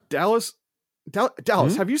Dallas, Hmm?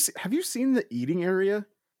 have you seen the eating area?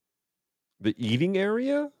 The eating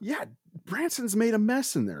area? Yeah, Branson's made a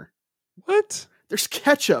mess in there. What? There's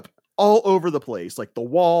ketchup all over the place, like the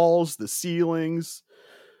walls, the ceilings,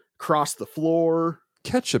 across the floor.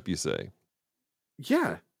 Ketchup, you say?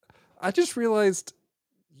 Yeah. I just realized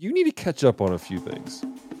you need to catch up on a few things.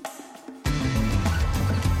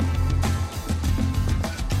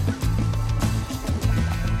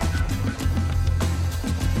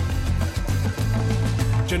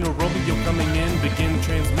 General Romeo coming in, begin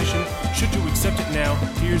transmission. Should you accept it now,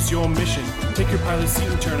 here's your mission. Take your pilot seat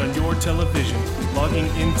and turn on your television. Logging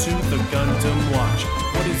into the Gundam Watch.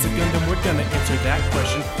 What is a Gundam? We're gonna answer that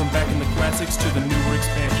question. From back in the classics to the newer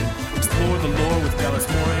expansion. Explore the lore with Dallas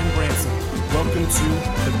Moore and Branson. Welcome to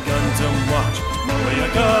the Gundam Watch.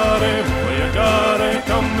 Moyagare,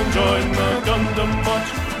 come and join the Gundam Watch.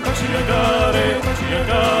 Tachiagare,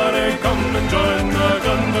 come and join the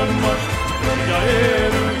Gundam Watch.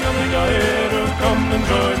 Yamigaeru, come and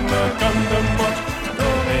join the Gundam Watch.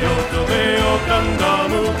 Doveo,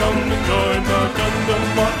 Gandamu, come and join the Gundam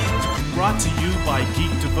Watch. Brought to you by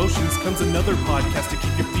Geek Devotions comes another podcast to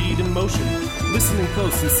keep your feet in motion. Listening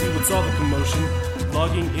close and see what's all the commotion.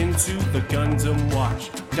 Logging into the Gundam Watch.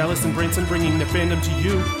 Dallas and Branson bringing their fandom to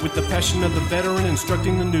you with the passion of the veteran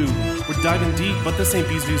instructing the new. We're diving deep, but this ain't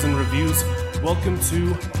Bees, Views, and Reviews. Welcome to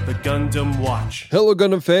the Gundam Watch. Hello,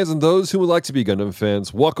 Gundam fans, and those who would like to be Gundam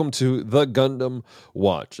fans. Welcome to the Gundam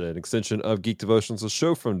Watch, an extension of Geek Devotions, a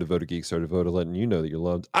show from Devoted Geeks are devoted, letting you know that you're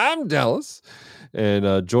loved. I'm Dallas,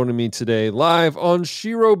 and joining me today live on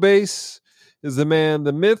Shiro Base is the man,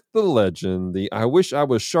 the myth, the legend, the I wish I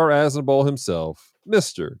was Char Aznavour himself,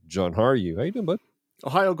 Mr. John. How are you? How you doing, bud?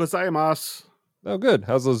 Ohio gozaimasu. Oh, good.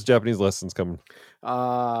 How's those Japanese lessons coming?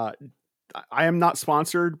 I am not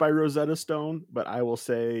sponsored by Rosetta Stone, but I will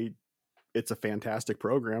say it's a fantastic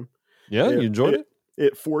program. Yeah, you enjoyed it?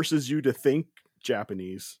 It forces you to think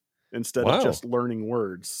Japanese instead Wow. of just learning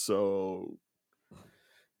words. So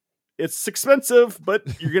it's expensive,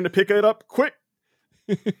 but you're going to pick it up quick.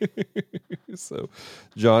 So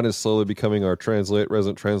John is slowly becoming our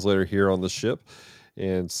resident translator here on the ship.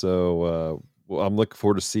 And so I'm looking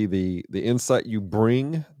forward to see the insight you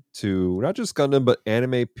bring to not just Gundam, but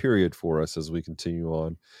anime period for us as we continue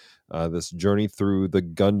on this journey through the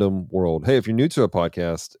Gundam world. Hey, if you're new to a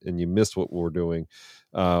podcast and you missed what we're doing,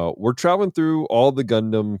 we're traveling through all the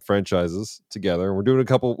Gundam franchises together. We're doing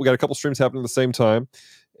we got a couple streams happening at the same time.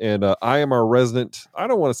 And I am our resident, I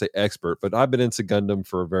don't want to say expert, but I've been into Gundam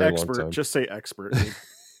for a very long time. Just say expert.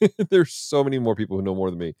 There's so many more people who know more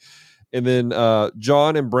than me. And then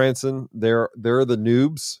John and Branson, they're the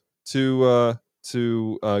noobs to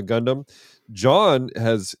Gundam. John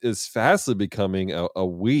is fastly becoming a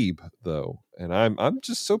weeb though, and I'm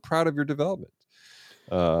just so proud of your development.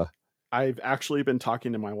 I've actually been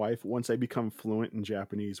talking to my wife. Once I become fluent in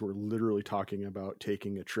Japanese, we're literally talking about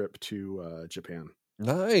taking a trip to Japan.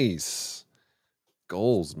 Nice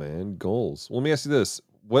goals, man, goals. Well, let me ask you this: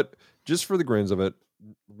 what, just for the grins of it,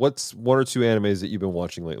 what's one or two animes that you've been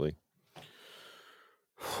watching lately?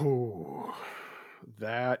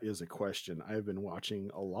 That is a question. I've been watching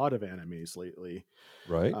a lot of animes lately.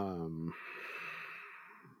 Right.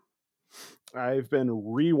 I've been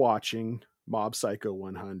rewatching Mob Psycho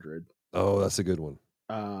 100. Oh, that's a good one.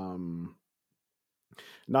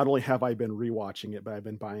 Not only have I been rewatching it, but I've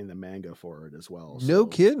been buying the manga for it as well. No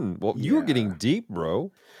kidding. Well, you were getting deep, bro.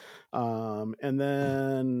 And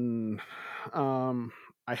then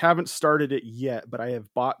I haven't started it yet, but I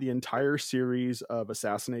have bought the entire series of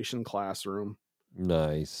Assassination Classroom.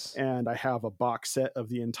 Nice. And I have a box set of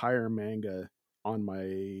the entire manga on my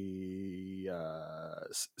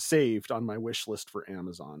saved on my wish list for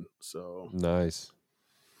Amazon. So nice.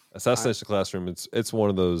 Assassination Classroom. It's one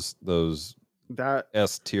of those that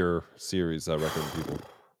S tier series I recommend people.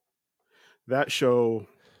 That show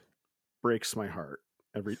breaks my heart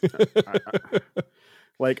every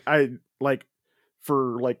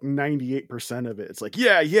for 98% of it, it's like,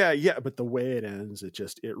 yeah. But the way it ends,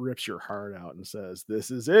 it rips your heart out and says,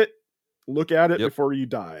 this is it. Look at it before you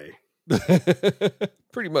die.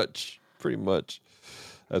 Pretty much.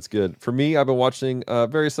 That's good. For me, I've been watching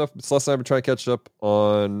various stuff. Celeste and I've been trying to catch up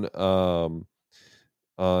on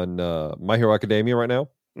My Hero Academia right now.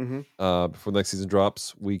 Mm-hmm. Before the next season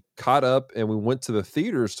drops. We caught up and we went to the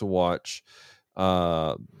theaters to watch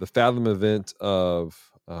the Fathom event of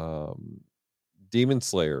Demon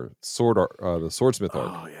Slayer, the Swordsmith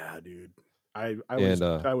arc. Oh yeah, dude.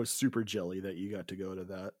 I was super jelly that you got to go to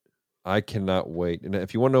that. I cannot wait. And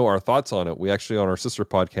if you want to know our thoughts on it, we actually, on our sister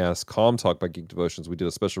podcast, Calm Talk by Geek Devotions, we did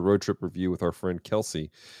a special road trip review with our friend Kelsey,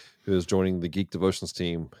 who is joining the Geek Devotions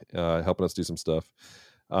team, helping us do some stuff.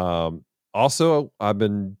 Also, I've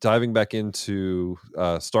been diving back into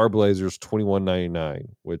Star Blazers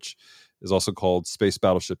 2199, which is also called Space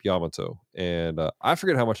Battleship Yamato. And I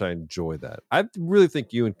forget how much I enjoy that. I really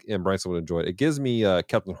think you and Bryson would enjoy it. It gives me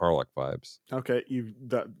Captain Harlock vibes. Okay, you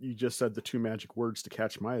just said the two magic words to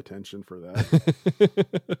catch my attention for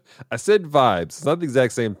that. I said vibes. It's not the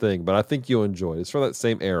exact same thing, but I think you'll enjoy it. It's from that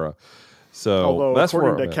same era. So although that's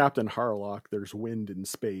according to Captain Harlock, there's wind in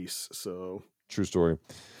space. So true story.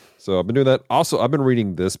 So I've been doing that. Also, I've been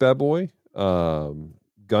reading this bad boy,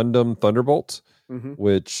 Gundam Thunderbolt,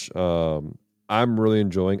 which I'm really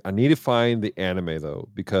enjoying. I need to find the anime though,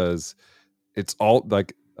 because it's all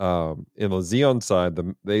like in the Xeon side,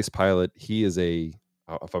 the ace pilot, he is if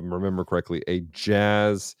I remember correctly, a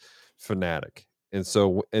jazz fanatic. And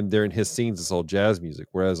so, and there in his scenes, it's all jazz music.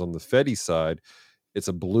 Whereas on the Fetty side, it's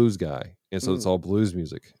a blues guy. And so it's all blues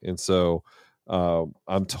music. And so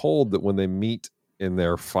I'm told that when they meet and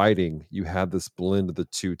they're fighting, you have this blend of the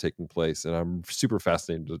two taking place, and I'm super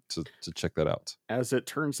fascinated to check that out. As it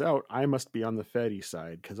turns out, I must be on the Fetty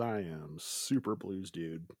side because I am super blues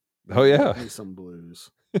dude. Oh yeah, give me some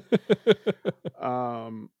blues.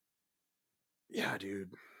 Yeah,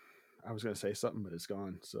 dude. I was gonna say something, but it's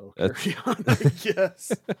gone. So carry on, I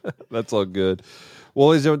guess. That's all good. Well,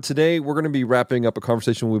 ladies and gentlemen, today we're going to be wrapping up a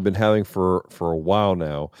conversation we've been having for a while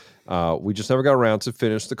now. We just never got around to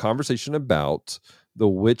finish the conversation about The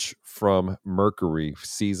Witch from Mercury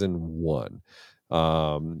season 1.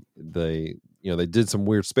 They did some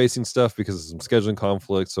weird spacing stuff because of some scheduling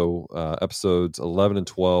conflict. So episodes 11 and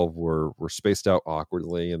 12 were spaced out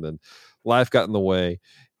awkwardly, and then life got in the way.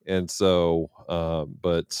 And so,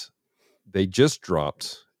 but they just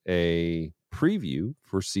dropped a preview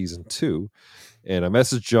for season 2, and I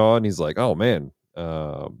messaged John. He's like, "Oh man,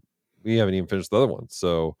 we haven't even finished the other one."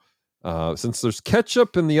 So since there's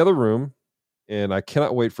ketchup in the other room, and I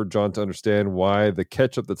cannot wait for John to understand why the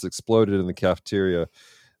ketchup that's exploded in the cafeteria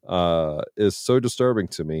is so disturbing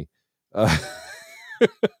to me.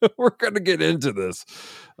 We're going to get into this.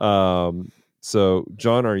 So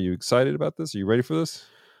John, are you excited about this? Are you ready for this?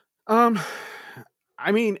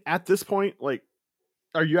 I mean, at this point, like,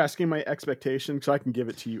 are you asking my expectation? Because I can give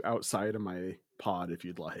it to you outside of my pod if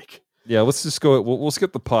you'd like. Yeah, let's just go. We'll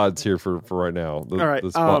skip the pods here for right now. All right, the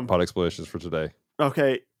pod explanations for today.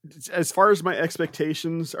 Okay, as far as my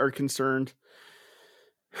expectations are concerned,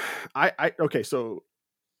 so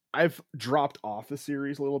I've dropped off the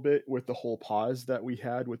series a little bit with the whole pause that we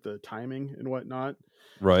had with the timing and whatnot.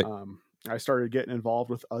 Right. I started getting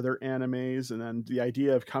involved with other animes, and then the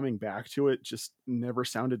idea of coming back to it just never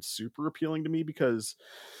sounded super appealing to me because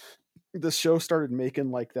this show started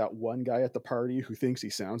making like that one guy at the party who thinks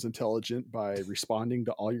he sounds intelligent by responding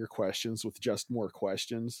to all your questions with just more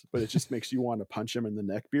questions, but it just makes you want to punch him in the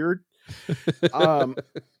neck beard.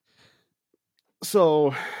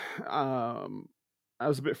 So I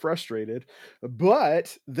was a bit frustrated,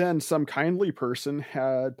 but then some kindly person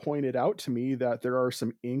had pointed out to me that there are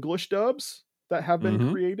some English dubs that have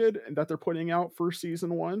been created and that they're putting out for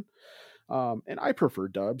season 1. And I prefer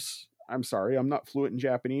dubs. I'm sorry, I'm not fluent in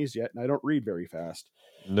Japanese yet, and I don't read very fast.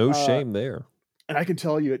 No shame there. And I can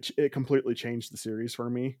tell you, it completely changed the series for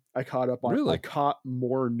me. I caught up on, I caught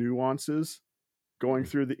more nuances going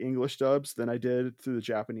through the English dubs than I did through the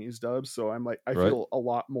Japanese dubs. So I'm like, I feel a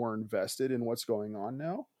lot more invested in what's going on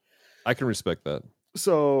now. I can respect that.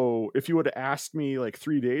 So if you would have asked me like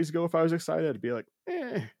 3 days ago if I was excited, I'd be like,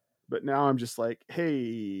 eh. But now I'm just like,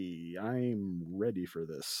 hey, I'm ready for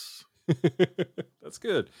this. That's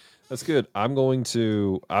good. That's good. I've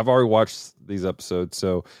already watched these episodes.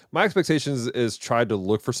 So my expectations is tried to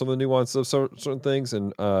look for some of the nuances of certain things,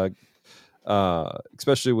 and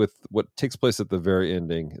especially with what takes place at the very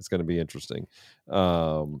ending, it's going to be interesting.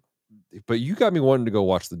 But you got me wanting to go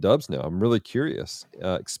watch the dubs now. I'm really curious,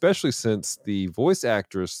 especially since the voice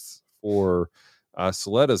actress for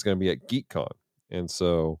Soletta is going to be at GeekCon, and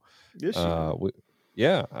so I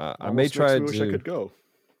may try to. Wish I could go.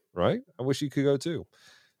 Right, I wish you could go too.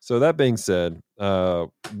 So that being said,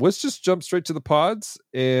 let's just jump straight to the pods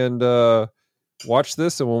and watch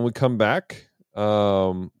this, and when we come back,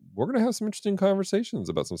 we're going to have some interesting conversations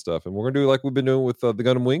about some stuff, and we're going to do like we've been doing with the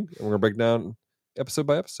Gundam Wing, and we're going to break down episode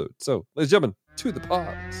by episode. So, ladies and gentlemen, to the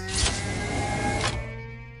pods.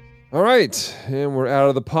 All right, and we're out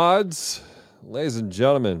of the pods. Ladies and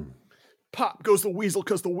gentlemen. Pop goes the weasel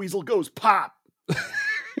because the weasel goes pop.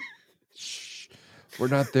 We're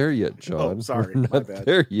not there yet, John. Oh, sorry. We're not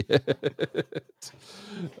there yet.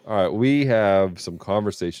 All right, we have some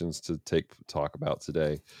conversations to talk about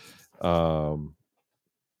today.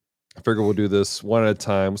 figure we'll do this one at a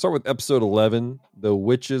time. We'll start with episode 11, The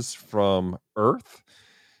Witches from Earth.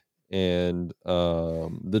 And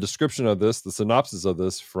the description of this, the synopsis of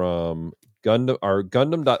this from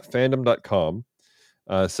Gundam.fandom.com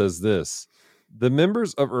says this. The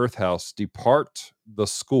members of Earth House depart the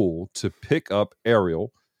school to pick up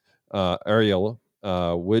Ariel,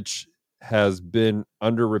 which has been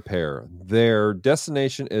under repair. Their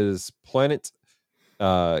destination is planet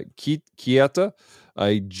Kieta,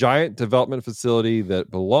 a giant development facility that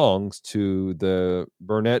belongs to the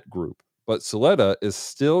Burnett Group. But Soletta is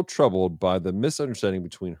still troubled by the misunderstanding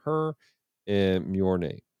between her and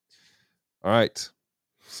Mjorne. All right.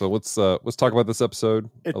 So let's talk about this episode.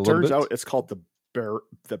 It turns out it's called the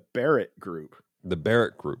Barrett Group. The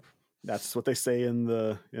Barrett Group. That's what they say in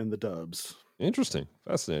the dubs. Interesting,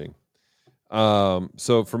 fascinating.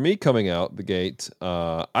 So for me coming out the gate,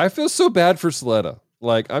 I feel so bad for Soletta.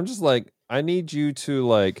 Like I'm just like I need you to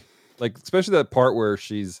like especially that part where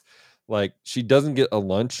she's like she doesn't get a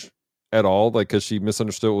lunch at all, like because she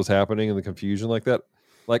misunderstood what was happening and the confusion like that.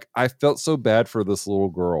 Like I felt so bad for this little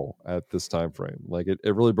girl at this time frame. Like it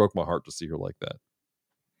really broke my heart to see her like that.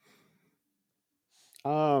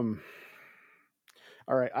 All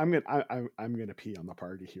right, I'm gonna pee on the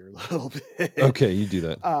party here a little bit. Okay, you do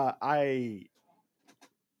that. I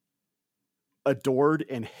adored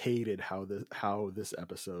and hated how this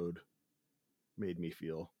episode made me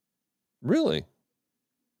feel. Really?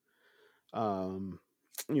 You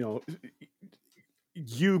know,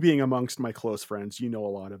 you being amongst my close friends, you know a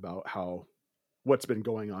lot about what's been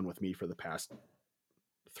going on with me for the past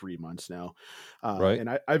 3 months now. Right.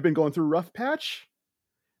 And I've been going through a rough patch.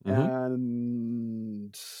 Mm-hmm.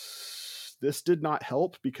 And this did not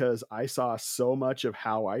help because I saw so much of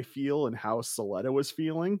how I feel and how Soletta was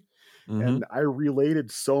feeling. Mm-hmm. And I related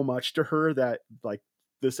so much to her that like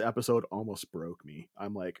this episode almost broke me.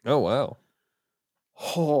 I'm like, oh, wow.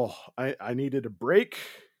 Oh, I needed a break.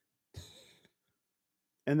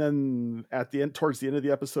 And then towards the end of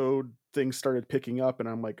the episode, things started picking up and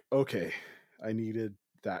I'm like, okay, I needed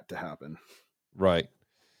that to happen. Right.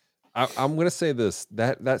 I'm going to say this,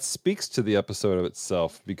 that speaks to the episode of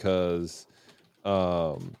itself because,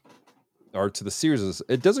 or to the series,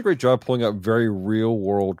 it does a great job pulling out very real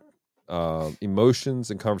world emotions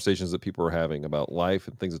and conversations that people are having about life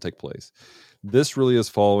and things that take place. This really is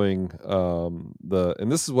following and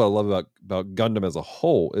this is what I love about Gundam as a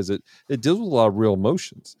whole, is it deals with a lot of real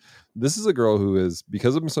emotions. This is a girl who is,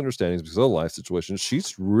 because of misunderstandings, because of life situations,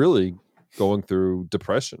 she's really going through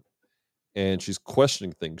depression. And she's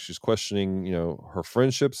questioning things. She's questioning, her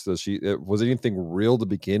friendships. Was it anything real to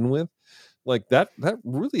begin with? Like that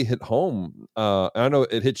really hit home. I know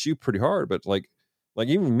it hits you pretty hard, but like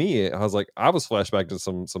even me, I was flashback to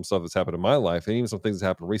some stuff that's happened in my life, and even some things that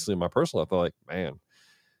happened recently in my personal life. I thought, like, man,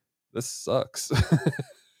 this sucks.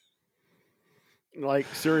 Like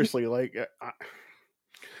seriously, like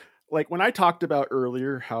when I talked about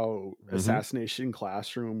earlier how Assassination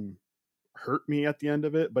Classroom hurt me at the end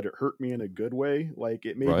of it, but it hurt me in a good way. Like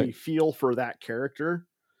it made me feel for that character.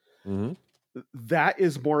 Mm-hmm. That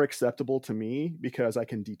is more acceptable to me because I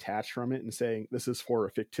can detach from it and saying this is for a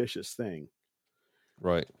fictitious thing.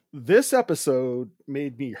 Right. This episode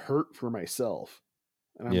made me hurt for myself.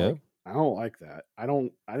 And I'm like, I don't like that. I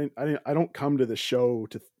don't come to the show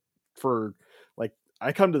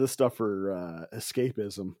I come to this stuff for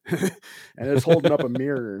escapism and it's holding up a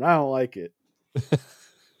mirror and I don't like it.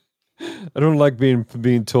 I don't like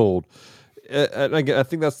being told. And I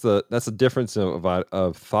think that's the difference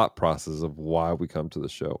of thought process of why we come to the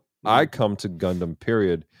show. Mm-hmm. I come to Gundam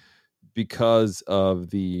period because of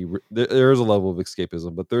there is a level of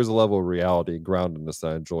escapism, but there's a level of reality, groundedness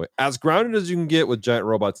that I enjoy. As grounded as you can get with giant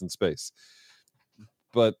robots in space.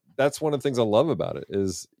 But that's one of the things I love about it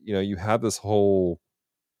is, you have this whole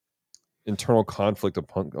internal conflict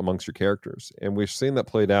amongst your characters. And we've seen that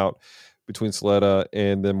played out between Soletta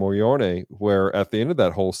and then Mjorne, where at the end of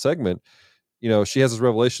that whole segment, she has this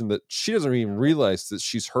revelation that she doesn't even realize that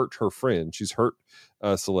she's hurt her friend. She's hurt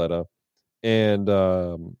Soletta. And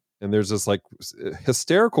there's this like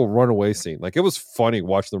hysterical runaway scene. Like it was funny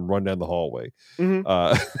watching them run down the hallway.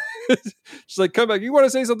 Mm-hmm. She's like, come back. You want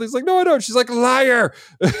to say something? He's like, no, I don't. She's like, liar.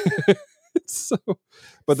 So,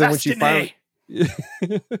 but then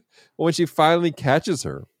when she finally catches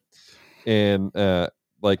her and,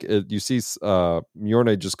 you see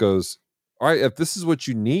Mjorne just goes, all right, if this is what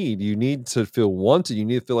you need to feel wanted. You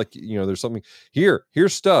need to feel like, there's something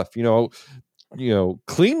here's stuff,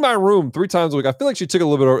 clean my room 3 times a week. I feel like she took a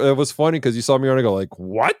little bit. It was funny because you saw Mjorne go like,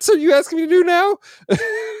 what are you asking me to do now?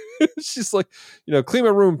 She's like, clean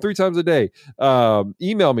my room 3 times a day.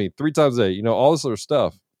 Email me 3 times a day, all this sort of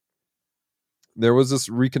stuff. there was this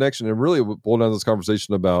reconnection, and really it boiled down to this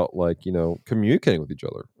conversation about like, you know, communicating with each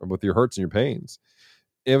other and with your hurts and your pains.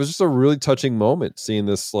 It was just a really touching moment seeing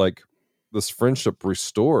this, like, this friendship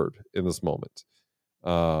restored in this moment.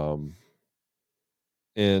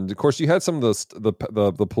 And of course you had some of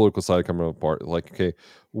the political side coming apart. Like, okay,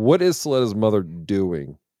 what is Soleda's mother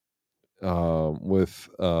doing with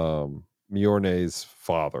Mjolnir's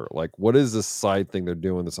father? Like, what is this side thing they're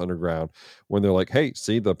doing, this underground, when they're like, hey,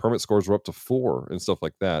 see, the permit scores were up to 4 and stuff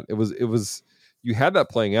like that. It was you had that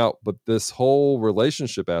playing out, but this whole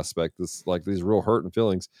relationship aspect, this, like, these real hurt and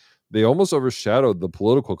feelings, they almost overshadowed the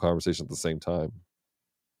political conversation at the same time.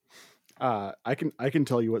 I can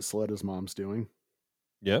tell you what Soleda's mom's doing.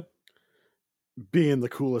 Yeah. Being the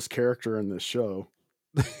coolest character in this show.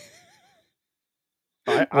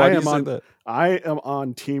 Why do you say that? I am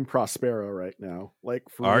on Team Prospera right now. Like,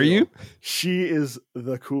 for Are real. you? She is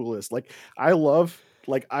the coolest. Like, I love.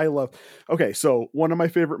 Okay, so one of my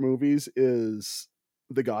favorite movies is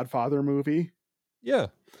the Godfather movie. Yeah.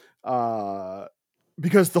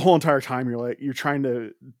 Because the whole entire time you're trying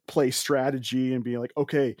to play strategy and being like,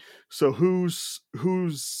 okay, so who's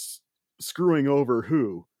screwing over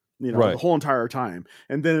who, you know, Right. the whole entire time.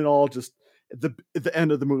 And then it all just at the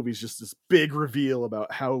end of the movie is just this big reveal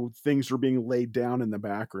about how things are being laid down in the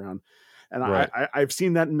background. And Right. I've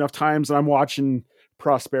seen that enough times, and I'm watching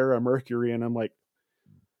Prospera Mercury and I'm like,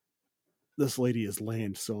 this lady is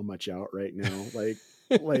laying so much out right now.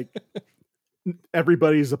 Like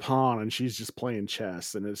everybody's a pawn and she's just playing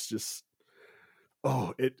chess, and it's just,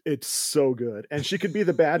 it's so good. And she could be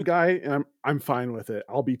the bad guy, and I'm fine with it.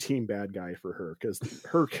 I'll be team bad guy for her, because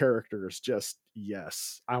her character is just,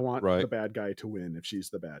 yes, I want the bad guy to win if she's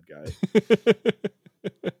the bad guy.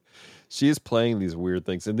 She is playing these weird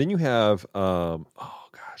things. And then you have oh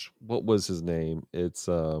gosh, what was his name? It's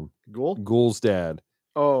Ghoul's dad.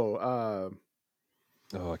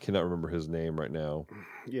 I cannot remember his name right now.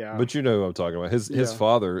 Yeah. But you know who I'm talking about. His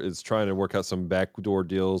father is trying to work out some backdoor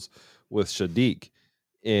deals with Shadiq.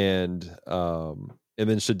 And then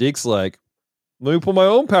Shadiq's like, let me pull my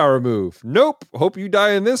own power move. Nope. Hope you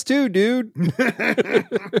die in this too, dude.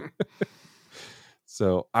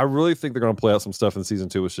 So I really think they're going to play out some stuff in season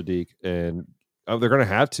 2 with Shadiq, and they're going to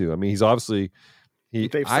have to. I mean, he's obviously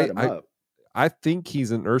they've set him up. I think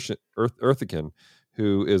he's an Earthican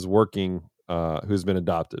who is working, who's been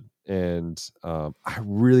adopted, and I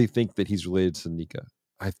really think that he's related to Nika.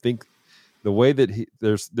 I think the way that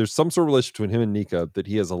there's some sort of relationship between him and Nika, that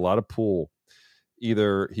he has a lot of pull.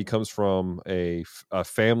 Either he comes from a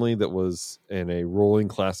family that was in a ruling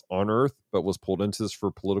class on Earth, but was pulled into this for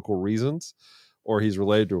political reasons, or he's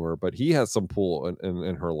related to her, but he has some pull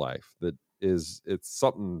in her life that it's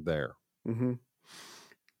something there. Mm-hmm.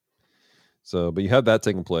 So, but you have that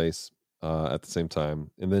taking place at the same time.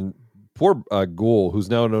 And then poor Ghoul, who's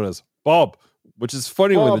now known as Bob, which is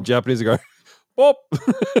funny when the Japanese are going, Bob.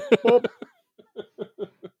 Bob.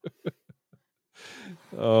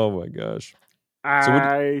 Oh my gosh.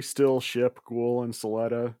 I still ship Ghoul and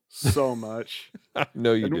Soleta so much. I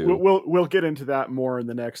know you do. We'll get into that more in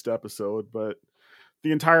the next episode, but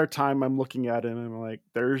the entire time I'm looking at it and I'm like,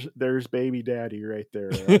 there's baby daddy right there.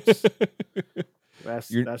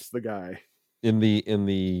 That's the guy. In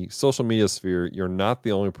the social media sphere, you're not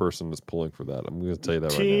the only person that's pulling for that. I'm going to tell you that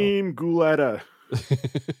Team right now. Team Guletta.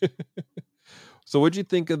 So what'd you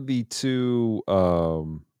think of the 2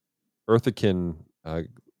 Earthican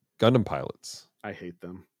Gundam pilots? I hate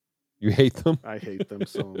them. You hate them? I hate them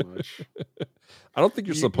so much. I don't think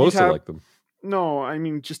you're supposed to like them. No, I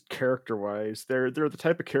mean, just character-wise, they're the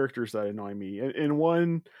type of characters that annoy me. In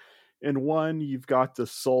one, you've got the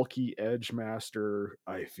sulky edge master.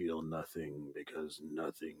 I feel nothing because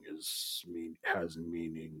nothing has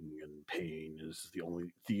meaning, and pain is the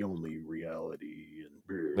only reality.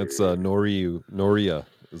 And that's Noria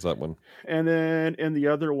is that one. And then in the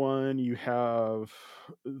other one, you have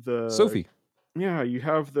the Sophie. Yeah, you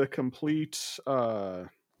have the complete. I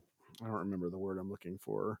don't remember the word I'm looking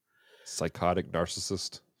for. Psychotic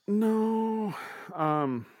narcissist. No.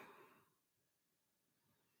 I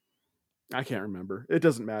can't remember. It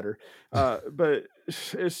doesn't matter. But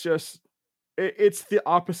it's just it's the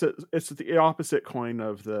opposite. It's the opposite coin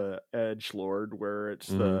of the edge lord, where it's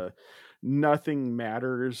the nothing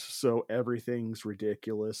matters, so everything's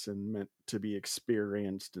ridiculous and meant to be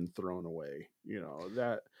experienced and thrown away. You know,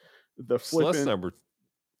 that the flippant.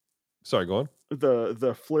 Sorry, go on.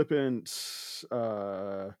 The flippant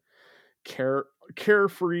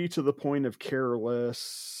carefree to the point of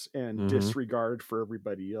careless and disregard for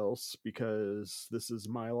everybody else, because this is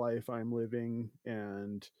my life I'm living,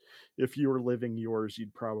 and if you were living yours,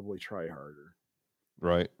 you'd probably try harder.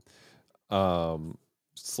 Right.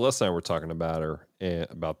 Celeste and I were talking about her and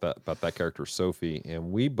about that character Sophie,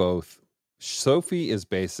 and Sophie is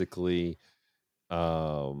basically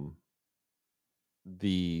um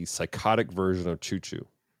the psychotic version of Choo Choo.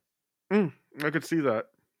 I could see that.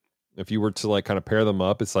 If you were to like kind of pair them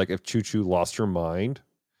up, it's like if Choo Choo lost her mind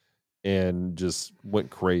and just went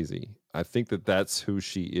crazy. I think that's who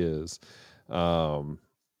she is,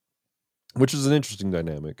 which is an interesting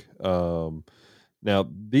dynamic. Now,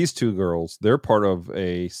 these two girls, they're part of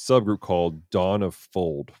a subgroup called Dawn of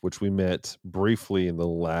Fold, which we met briefly in the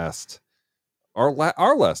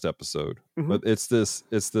our last episode. But it's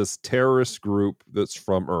this terrorist group that's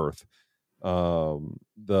from Earth. The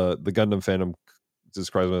Gundam fandom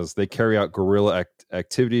describes them as they carry out guerrilla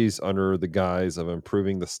activities under the guise of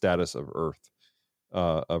improving the status of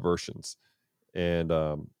Earthsians, and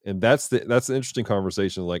that's an interesting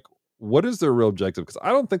conversation. Like, what is their real objective? Because I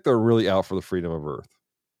don't think they're really out for the freedom of Earth.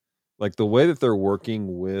 Like the way that they're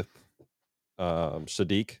working with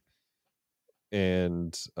Shadiq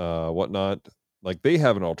and whatnot, like they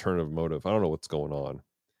have an alternative motive. I don't know what's going on.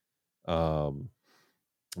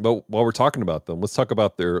 But while we're talking about them, let's talk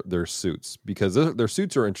about their suits, because their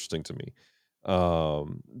suits are interesting to me.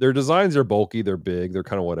 Their designs are bulky, they're big, they're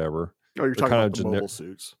kind of whatever. Oh, you're They're talking kind about of the mobile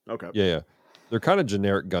suits. Okay. Yeah. They're kind of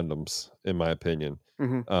generic Gundams, in my opinion.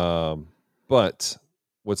 Mm-hmm. But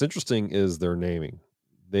what's interesting is their naming.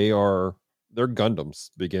 They're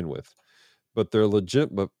Gundams to begin with, but they're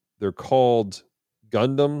legit. But they're called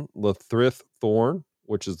Gundam Lathrith Thorn,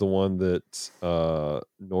 which is the one that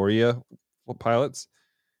Noria pilots,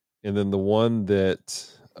 and then the one that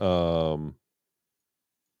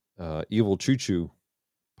Evil Choo Choo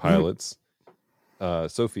pilots,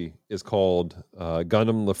 Sophie, is called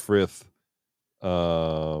Gundam Lathrith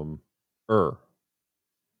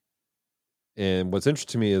And what's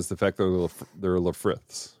interesting to me is the fact that they're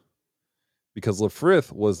Lafriths, because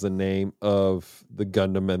Lafrith was the name of the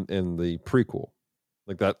Gundam in the prequel.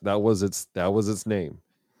 Like that was its name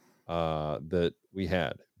that we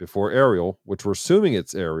had before Ariel, which we're assuming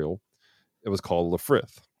it's Ariel. It was called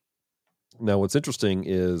Lafrith. Now, what's interesting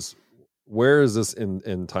is, where is this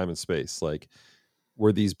in time and space? Like,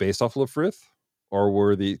 were these based off Lafrith, or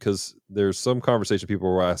were because there's some conversation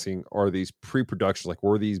people were asking, are these pre-production, like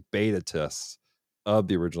were these beta tests of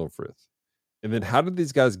the original Frith? And then how did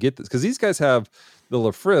these guys get this? Because these guys have the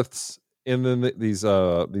Lafriths, and then these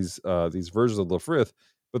versions of Lafrith,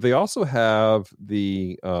 but they also have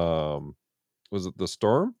the was it the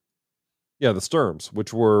Storm? Yeah, the Sturms,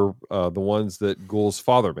 which were the ones that Ghoul's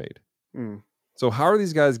father made. So how are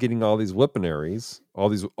these guys getting all these weaponaries,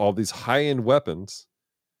 all these high end weapons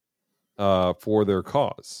for their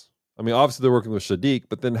cause? I mean, obviously they're working with Shadiq,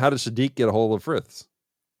 but then how did Shadiq get a hold of Friths?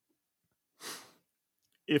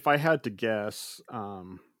 If I had to guess,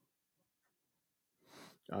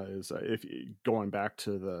 is if going back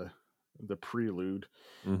to the prelude,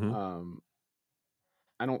 I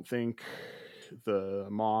don't think the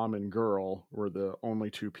mom and girl were the only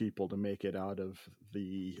two people to make it out of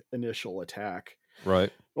the initial attack. Right.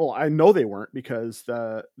 Well, I know they weren't, because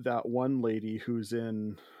that one lady who's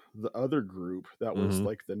in the other group that was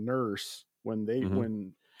like the nurse,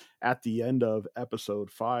 when at the end of episode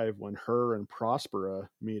 5, when her and Prospera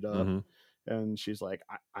meet up, and she's like,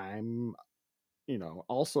 I'm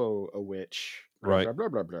also a witch, right, blah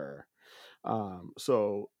blah blah blah.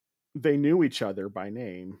 So they knew each other by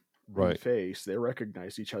name, right, face. They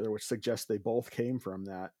recognized each other, which suggests they both came from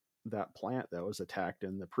that plant that was attacked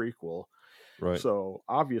in the prequel. Right. So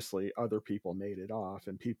obviously other people made it off,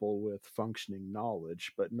 and people with functioning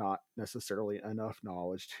knowledge, but not necessarily enough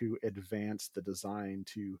knowledge to advance the design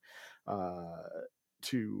to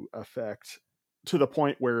affect, to the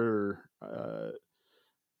point where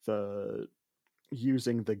the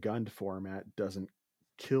using the gun format doesn't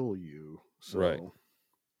kill you. So, right.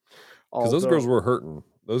 Because those girls were hurting.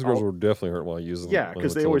 Those girls were definitely hurting while using. Yeah,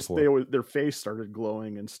 because they always their face started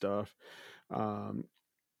glowing and stuff.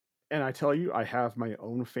 And I tell you, I have my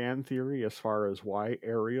own fan theory as far as why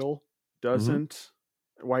Ariel doesn't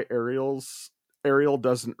hurt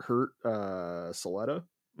Soletta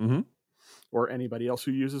or anybody else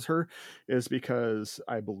who uses her, is because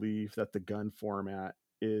I believe that the gun format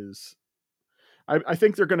is. I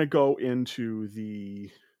think they're going to go into the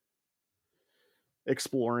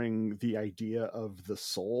exploring the idea of the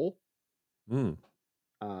soul, and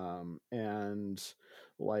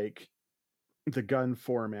like the gun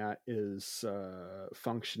format is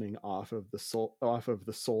functioning off of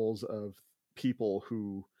the souls of people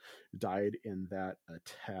who died in that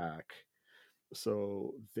attack.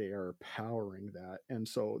 So they are powering that, and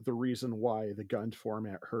so the reason why the gun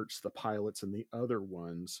format hurts the pilots and the other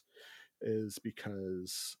ones is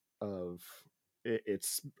because of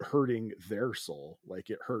it's hurting their soul. Like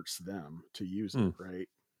it hurts them to use it, right?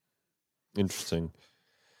 Interesting.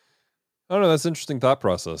 I don't know. That's an interesting thought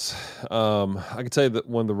process. I can tell you that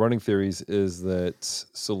one of the running theories is that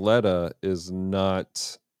Soletta is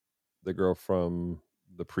not the girl from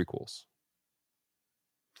the prequels,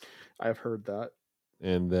 I've heard that.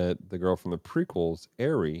 and that the girl from the prequels,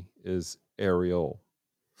 Ari, is Ariel,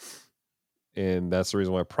 and that's the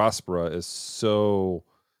reason why Prospera is so.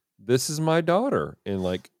 This is my daughter, and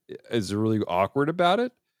like is really awkward about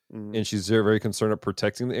it, and she's very, very concerned of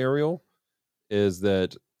protecting the Ariel. Is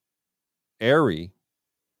that Ari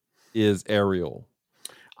is Ariel?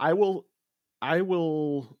 I will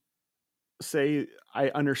say I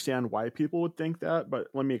understand why people would think that, but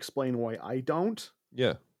let me explain why I don't.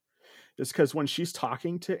 Yeah. It's because when she's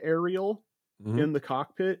talking to Ariel in the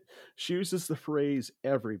cockpit, she uses the phrase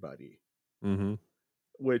everybody,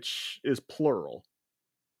 which is plural,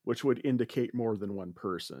 which would indicate more than one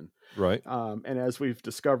person. Right. And as we've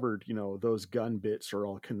discovered, those gun bits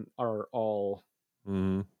are all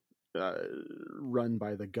run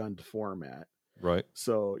by the Gund format. Right.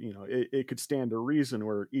 So, it could stand to reason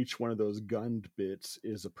where each one of those Gund bits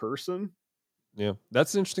is a person. Yeah,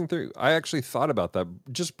 that's an interesting theory. I actually thought about that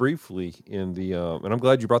just briefly in the, and I'm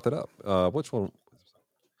glad you brought that up. Which one?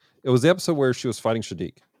 It was the episode where she was fighting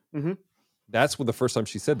Shadiq. That's when the first time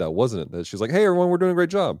she said that, wasn't it? That she was like, "Hey, everyone, we're doing a great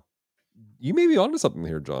job." You may be onto something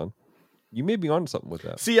here, John. You may be onto something with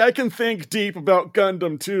that. See, I can think deep about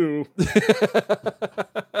Gundam too.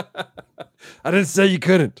 I didn't say you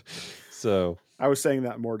couldn't. So I was saying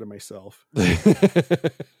that more to myself.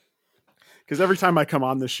 Because every time I come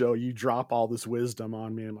on the show, you drop all this wisdom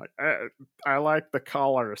on me. I'm like, I like the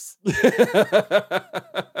colors.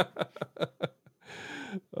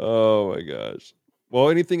 Oh my gosh. Well,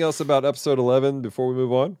 anything else about episode 11 before we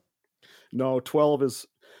move on? No, 12 is,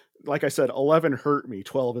 like I said, 11 hurt me.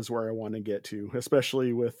 12 is where I want to get to,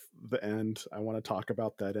 especially with the end. I want to talk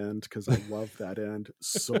about that end because I love that end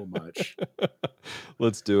so much.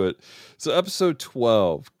 Let's do it. So episode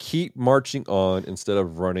 12, Keep Marching On Instead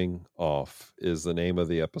of Running Off, is the name of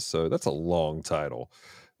the episode. That's a long title.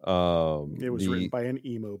 It was written by an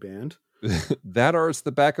emo band. That, or it's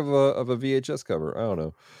the back of a VHS cover. I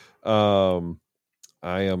don't know.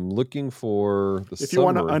 I am looking for the If you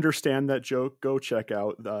want to understand that joke, go check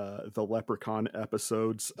out the Leprechaun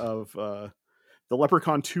episodes of the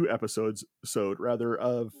Leprechaun 2 episodes of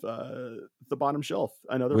The Bottom Shelf,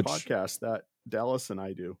 another podcast that Dallas and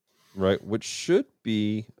I do. Right, which should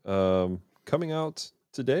be coming out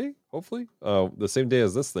today, hopefully. The same day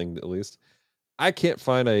as this thing, at least. I can't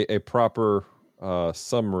find a proper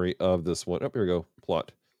summary of this one. Oh, here we go.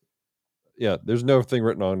 Plot. Yeah, there's no thing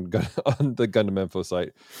written on the Gundam Info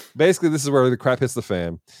site. Basically, this is where the crap hits the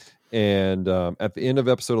fan. And at the end of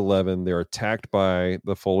episode 11, they're attacked by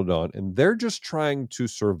the Foldon, and they're just trying to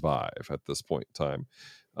survive at this point in time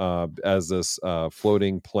as this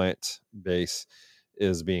floating plant base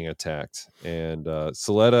is being attacked. And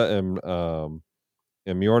Soletta and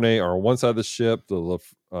Mjorne are on one side of the ship, the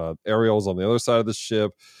Ariel's on the other side of the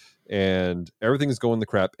ship, and everything's going to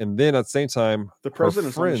crap. And then at the same time, the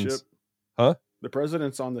president's on the ship. Huh? The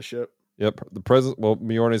president's on the ship. Yep. The president, well,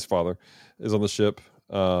 Mjorne's father is on the ship.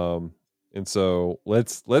 And so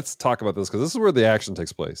let's talk about this, because this is where the action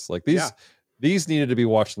takes place. Like these needed to be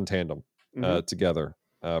watched in tandem together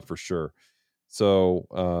for sure.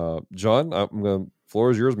 So John,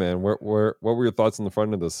 floor is yours, man. What were your thoughts on the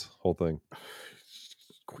front of this whole thing?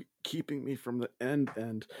 Keeping me from the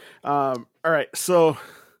end. All right, so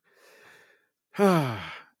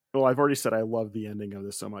well, I've already said I love the ending of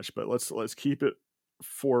this so much, but let's keep it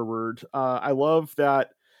forward. I love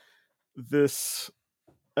that this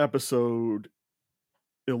episode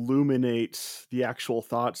illuminates the actual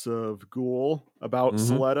thoughts of Ghoul about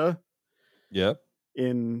Soletta. Yep.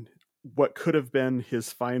 In what could have been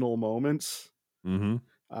his final moments. And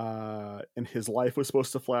his life was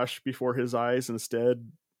supposed to flash before his eyes.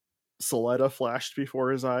 Instead, Soletta flashed before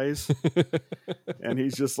his eyes. And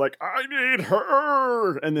he's just like, I need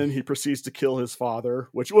her. And then he proceeds to kill his father,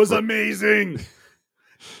 which was amazing.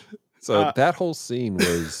 So that whole scene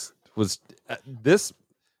was this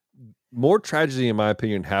more tragedy, in my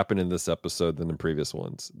opinion, happened in this episode than in previous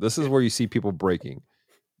ones. This is where you see people breaking.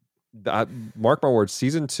 Mark my words,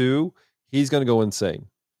 season 2, he's going to go insane.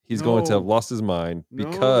 He's going to have lost his mind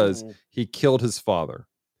because he killed his father.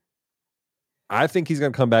 I think he's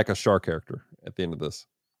going to come back a Char character at the end of this.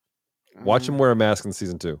 Watch him wear a mask in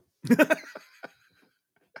season 2.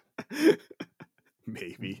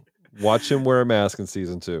 Maybe. Watch him wear a mask in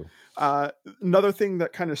season 2. Another thing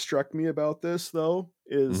that kind of struck me about this, though,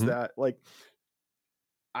 is Mhm. that like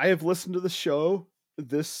I have listened to the show,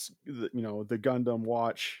 the Gundam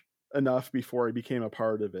Watch enough before I became a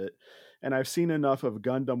part of it, and I've seen enough of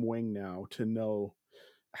Gundam Wing now to know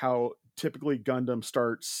how typically Gundam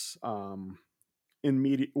starts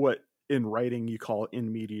what in writing you call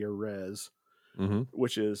in media res, Mhm.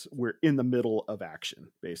 which is we're in the middle of action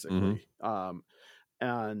Mhm. basically.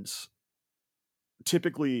 And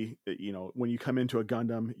typically, when you come into a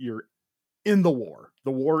Gundam, you're in the war.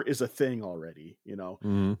 The war is a thing already,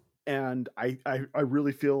 Mhm. and I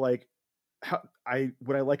really feel like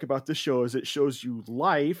what I like about this show is it shows you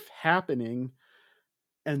life happening,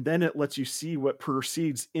 and then it lets you see what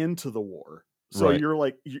proceeds into the war. So Right. you're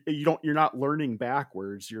like you're not learning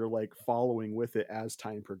backwards. You're like following with it as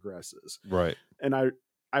time progresses. Right. And I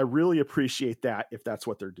really appreciate that if that's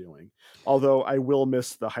what they're doing. Although I will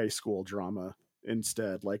miss the high school drama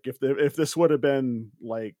instead. Like if this would have been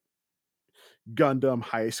like Gundam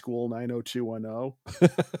High School 90210,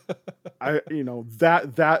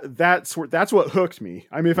 that's what hooked me.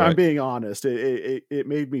 I mean, if I'm Right. being honest, it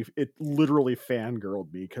made me, it literally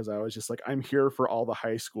fangirled me because I was just like, I'm here for all the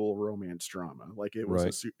high school romance drama. Like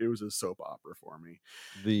Right. it was a soap opera for me.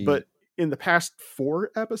 The But in the past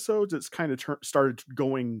 4 episodes, it's kind of started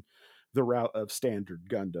going the route of standard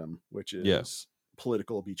Gundam, which Yeah. is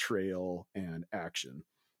political betrayal and action.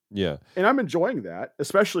 Yeah. And I'm enjoying that,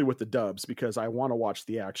 especially with the dubs, because I want to watch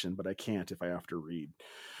the action, but I can't if I have to read.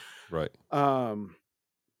 Right.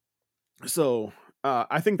 So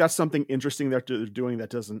I think that's something interesting that they're doing that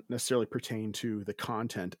doesn't necessarily pertain to the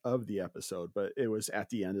content of the episode, but it was at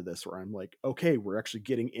the end of this where I'm like, okay, we're actually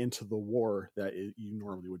getting into the war that you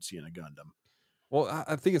normally would see in a Gundam. Well,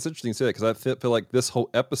 I think it's interesting to say that because I feel like this whole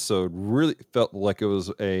episode really felt like it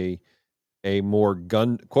was a more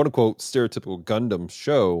quote unquote stereotypical Gundam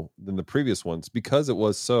show than the previous ones because it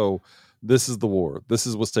was so. This is the war. This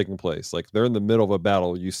is what's taking place. Like they're in the middle of a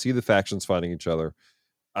battle. You see the factions fighting each other.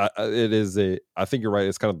 It is I think you're right.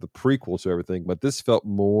 It's kind of the prequel to everything, but this felt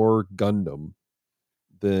more Gundam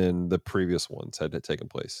than the previous ones had taken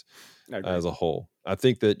place as a whole. I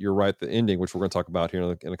think that you're right. The ending, which we're going to talk about here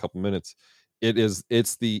in a couple minutes,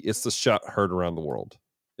 it's the shot heard around the world.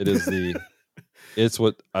 It is it's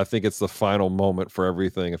what I think it's the final moment for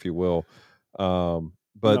everything, if you will. But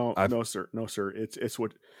No, sir. It's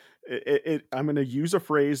what I'm going to use a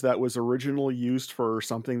phrase that was originally used for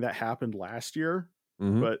something that happened last year,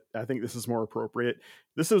 Mhm. but I think this is more appropriate.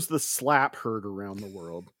 This was the slap heard around the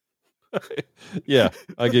world. Yeah,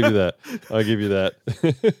 I give you that. I give you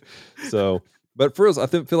that. So, but for us,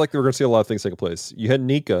 feel like we're going to see a lot of things taking place. You had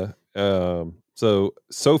Nika, so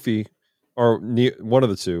Sophie, or one of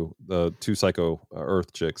the two psycho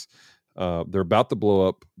Earth chicks. They're about to blow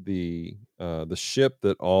up the ship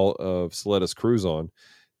that all of Soletta's crew's on,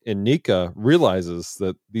 and Nika realizes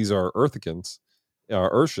that these are Urshans,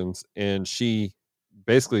 and she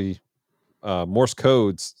basically Morse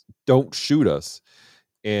codes, "Don't shoot us."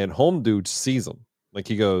 And Home Dude sees them. Like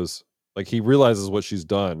he goes, like he realizes what she's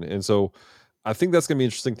done, and so I think that's gonna be an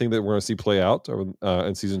interesting thing that we're gonna see play out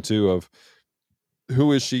in season 2 of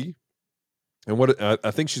who is she and what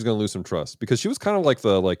I think she's gonna lose some trust because she was kind of like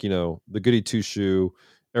the goody two shoe,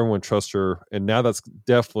 everyone trusts her, and now that's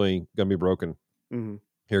definitely gonna be broken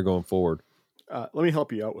here going forward. Let me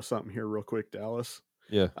help you out with something here real quick, Dallas.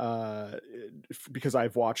 Yeah. Because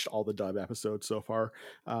I've watched all the dub episodes so far.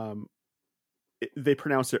 They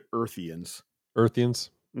pronounce it Earthians. Earthians.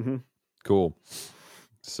 Mm-hmm. Cool.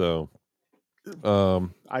 So,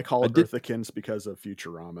 I call it Earthicans because of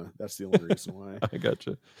Futurama. That's the only reason why. I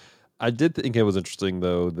gotcha. I did think it was interesting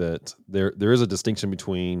though that there is a distinction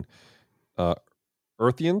between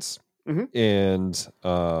Earthians and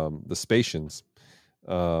the Spatians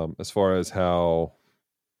as far as how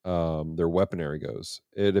their weaponry goes.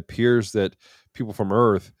 It appears that people from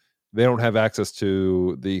Earth, they don't have access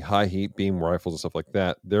to the high heat beam rifles and stuff like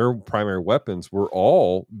that. Their primary weapons were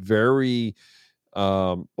all very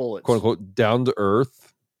bullets, quote unquote, down to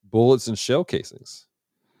earth bullets and shell casings.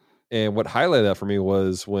 And what highlighted that for me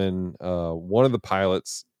was when one of the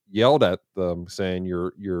pilots yelled at them saying,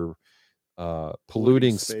 "You're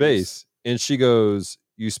polluting space," and she goes,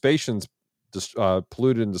 "You Spatians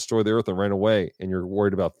polluted and destroyed the Earth and ran away, and you're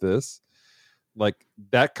worried about this." Like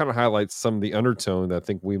that kind of highlights some of the undertone that I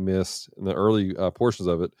think we missed in the early portions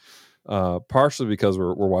of it. Partially because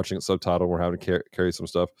we're watching it subtitled, we're having to carry some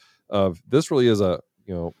stuff of this. Really is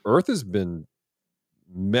Earth has been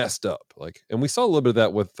messed up. Like, and we saw a little bit of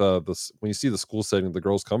that with this when you see the school setting the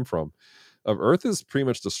girls come from. Earth is pretty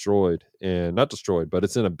much destroyed, and not destroyed, but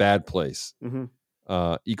it's in a bad place,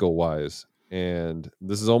 eco wise. And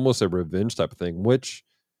this is almost a revenge type of thing. Which,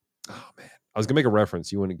 oh man, I was gonna make a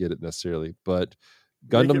reference. You wouldn't get it necessarily, but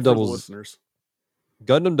Make it Gundam for the Doubles listeners.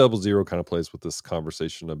 Gundam 00 kind of plays with this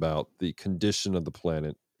conversation about the condition of the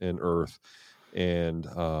planet and Earth and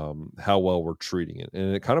how well we're treating it.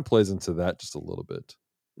 And it kind of plays into that just a little bit.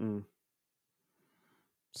 Mm.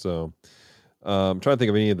 So I'm trying to think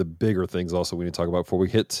of any of the bigger things also we need to talk about before we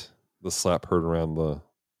hit the slap heard around the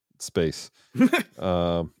space.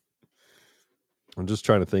 I'm just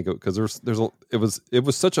trying to think of, because it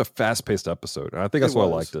was such a fast paced episode, and I think that's why I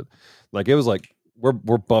liked it. Like it was like we're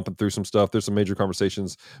bumping through some stuff. There's some major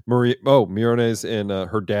conversations. Mirones and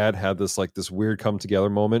her dad had this weird come together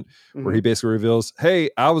moment where he basically reveals, "Hey,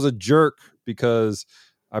 I was a jerk because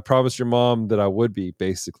I promised your mom that I would be."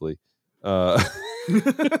 Basically, it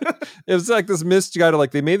was like this misguided.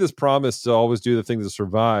 Like they made this promise to always do the things to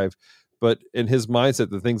survive, but in his mindset,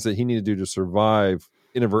 the things that he needed to do to survive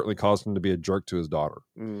inadvertently caused him to be a jerk to his daughter.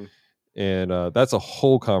 And that's a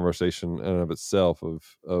whole conversation in and of itself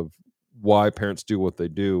of why parents do what they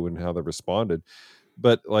do and how they responded.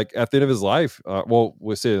 But like at the end of his life, we'll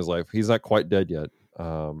say his life, he's not quite dead yet.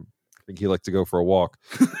 I think he liked to go for a walk.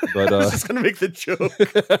 But I was just gonna make the joke.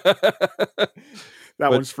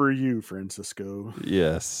 That one's for you, Francisco.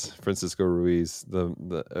 Yes, Francisco Ruiz.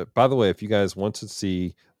 By the way, if you guys want to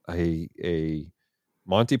see a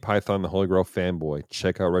Monty Python, the Holy Grail fanboy,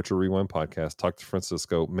 check out Retro Rewind podcast. Talk to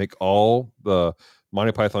Francisco. Make all the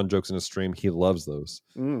Monty Python jokes in his stream. He loves those.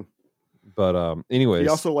 But anyways, he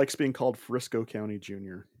also likes being called Frisco County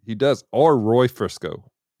Jr. He does, or Roy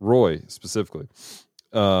Frisco, Roy specifically.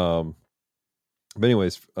 But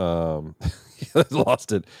anyways,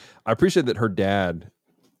 lost it. I appreciate that her dad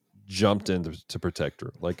jumped in to protect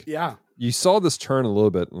her. Like, yeah, you saw this turn a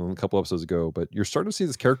little bit a couple episodes ago, but you're starting to see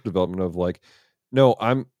this character development of like, no,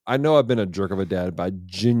 I know I've been a jerk of a dad, but I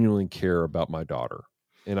genuinely care about my daughter,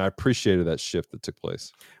 and I appreciated that shift that took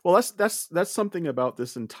place. Well, that's something about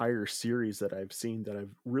this entire series that I've seen that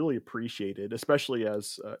I've really appreciated, especially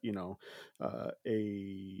as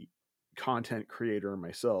a content creator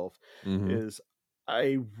myself. Is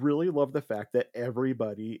I really love the fact that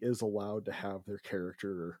everybody is allowed to have their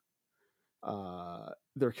character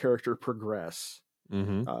progress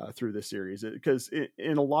through the series, because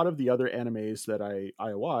in a lot of the other animes that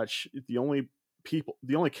I watch, the only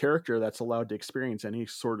character that's allowed to experience any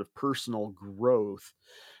sort of personal growth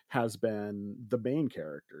has been the main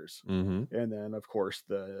characters, and then of course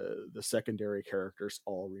the secondary characters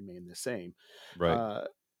all remain the same. Right.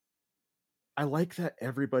 I like that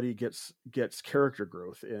everybody gets character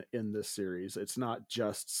growth in this series. It's not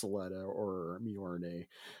just Soletta or Miorne,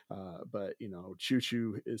 but Choo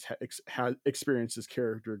Choo has experiences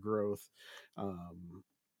character growth.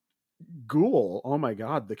 Ghoul, oh my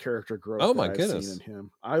god, the character growth I've seen in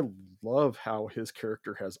him. I love how his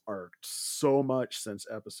character has arced so much since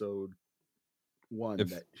episode 1.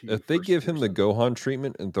 If they give him the Gohan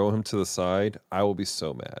treatment and throw him to the side, I will be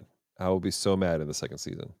so mad. I will be so mad in the second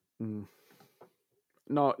season.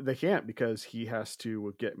 No, they can't, because he has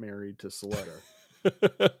to get married to Soletta.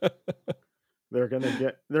 They're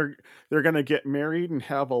gonna get married and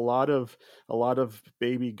have a lot of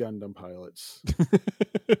baby Gundam pilots,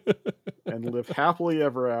 and live happily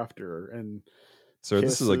ever after. And sir,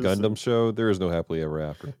 this is a Gundam show. There is no happily ever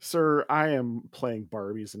after. Sir, I am playing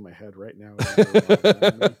Barbies in my head right now.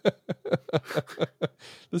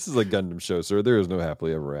 This is a Gundam show, sir. There is no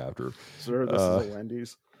happily ever after. Sir, this is a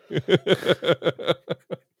Wendy's.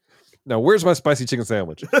 Now, where's my spicy chicken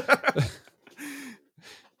sandwich?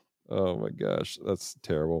 Oh my gosh, that's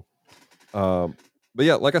terrible. But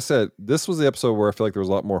yeah, like I said, this was the episode where I feel like there was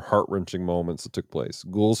a lot more heart-wrenching moments that took place.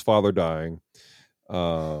 Ghoul's father dying.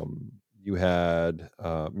 You had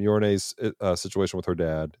Miorne's situation with her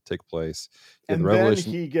dad take place. And then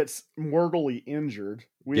he gets mortally injured.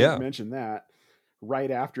 We didn't mention that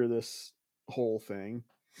right after this whole thing.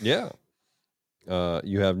 Yeah.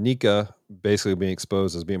 You have Nika basically being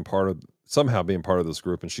exposed as somehow being part of this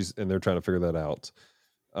group, and they're trying to figure that out.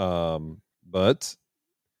 But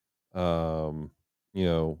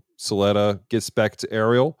Soletta gets back to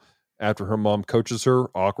Ariel after her mom coaches her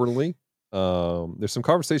awkwardly. There's some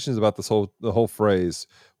conversations about the whole phrase,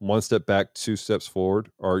 1 step back, 2 steps forward,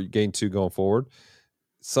 or gain 2 going forward.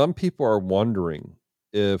 Some people are wondering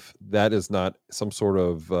if that is not some sort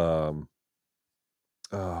of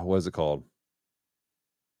what is it called?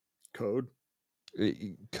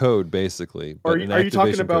 Code, basically. Are you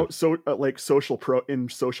talking about like social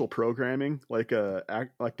programming, like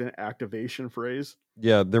an activation phrase?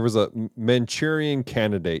 Yeah, there was a Manchurian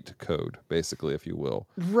candidate code, basically, if you will.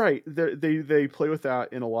 Right. They play with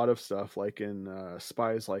that in a lot of stuff, like in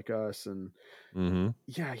Spies Like Us, and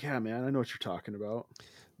yeah, man, I know what you're talking about.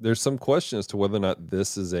 there's some question as to whether or not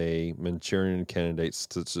this is a Manchurian candidate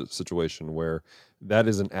situation where that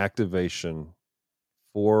is an activation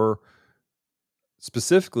for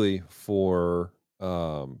specifically for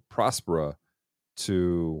Prospera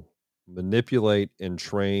to manipulate and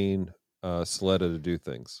train Soletta to do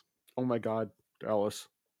things. Oh my God, Dallas.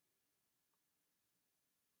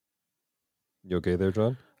 You okay there,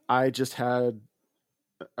 John? I just had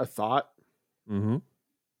a thought. Mm-hmm.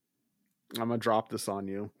 I'm gonna drop this on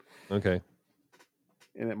you, Okay.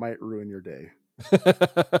 and it might ruin your day.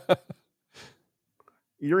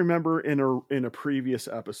 You remember in a previous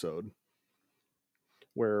episode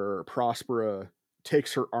where Prospera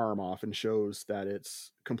takes her arm off and shows that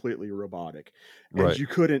it's completely robotic, and Right. you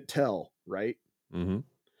couldn't tell, right? Mm-hmm.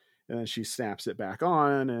 And then she snaps it back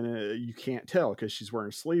on, and you can't tell because she's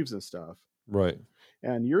wearing sleeves and stuff. Right.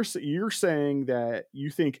 And you're saying that you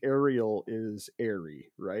think Ariel is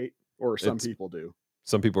airy, right? Or some people do.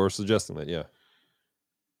 Some people are suggesting that, yeah.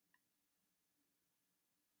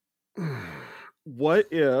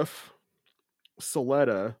 What if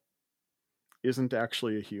Soletta isn't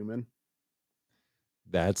actually a human?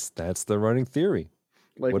 That's the running theory.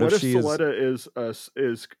 Like, what if Soletta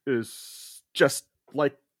is just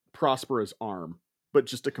like Prospera's arm, but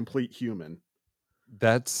just a complete human?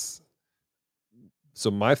 That's so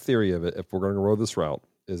my theory of it, if we're going to roll this route,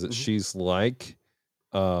 is that she's like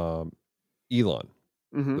Elon,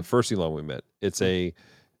 the first Elon we met. It's a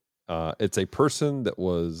person that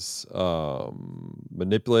was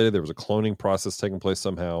manipulated. There was a cloning process taking place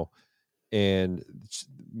somehow, and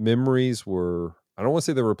memories were, I don't want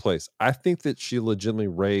to say they were replaced. I think that she legitimately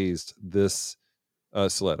raised this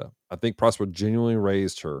Soletta. I think Prospera genuinely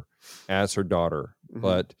raised her as her daughter,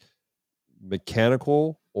 but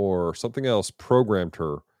mechanical or something else programmed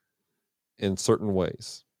her in certain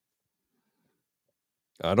ways.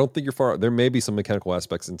 I don't think you're far. There may be some mechanical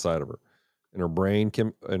aspects inside of her, in her brain,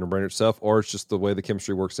 in her brain itself, or it's just the way the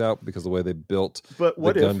chemistry works out because of the way they built the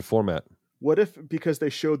gun format. What if, because they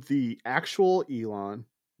showed the actual Elon,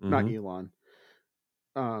 not Elon,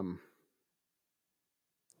 or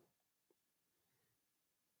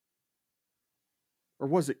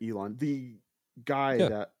was it Elon? The guy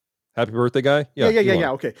that Happy Birthday guy?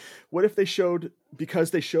 Yeah. Okay. What if they showed,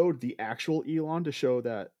 because they showed the actual Elon to show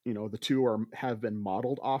that, the two have been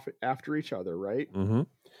modeled off after each other, right? Mm-hmm.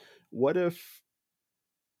 What if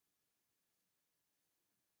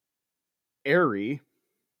Ari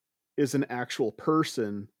is an actual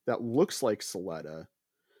person that looks like Soletta,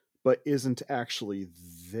 but isn't actually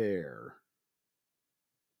there?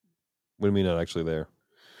 What do you mean not actually there?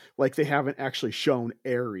 Like, they haven't actually shown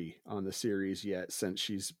Ari on the series yet since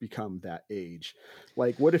she's become that age.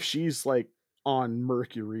 Like, what if she's like on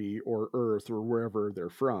Mercury or Earth or wherever they're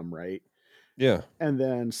from, right? Yeah. And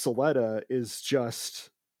then Soletta is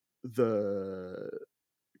just the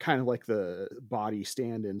kind of like the body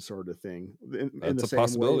stand-in sort of thing. In the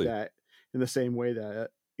same way that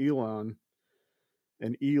Elon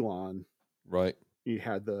and Elon, right? You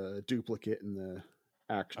had the duplicate and the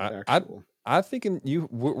actual. I think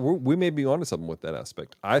we may be onto something with that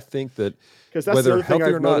aspect. I think that, because that's the other thing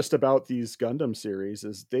I've noticed about these Gundam series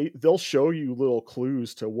is they'll show you little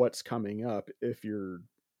clues to what's coming up if you're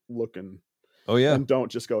looking. Oh yeah, and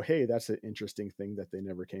don't just go, hey, that's an interesting thing that they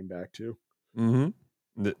never came back to.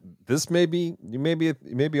 Mm-hmm. This may be you may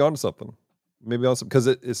be onto something. Maybe on some, because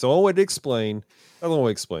it's the only way to explain. Not the only way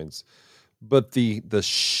it explains, but the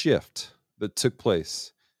shift that took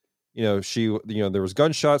place. There was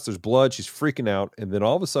gunshots, there's blood, she's freaking out, and then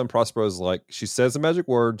all of a sudden Prospera is like, she says the magic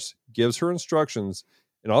words, gives her instructions,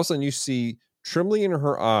 and all of a sudden you see trembling in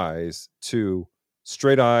her eyes to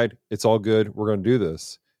straight-eyed, it's all good, we're going to do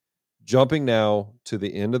this. Jumping now to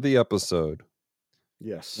the end of the episode.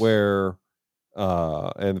 Yes. Where,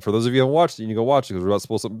 and for those of you who haven't watched it, you can go watch it because we're about to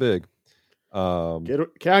spoil something big.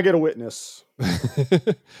 Can I get a witness?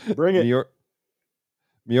 Bring it.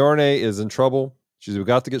 Mjorne is in trouble. She's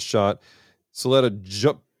about to get shot. Soletta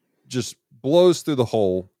just blows through the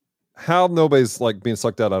hole. How nobody's like being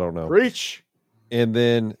sucked out, I don't know. Preach. And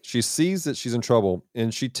then she sees that she's in trouble,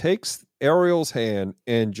 and she takes Ariel's hand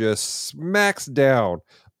and just smacks down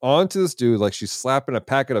onto this dude like she's slapping a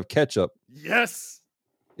packet of ketchup. Yes.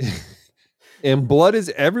 And blood is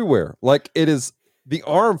everywhere. Like, it is, the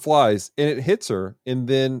arm flies and it hits her, and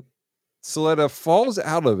then Soletta falls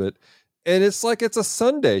out of it, and it's like it's a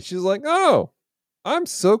Sunday. She's like, oh, I'm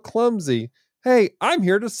so clumsy. Hey, I'm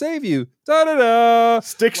here to save you. Da-da-da.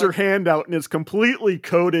 Sticks her hand out, and it's completely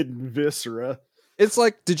coated in viscera. It's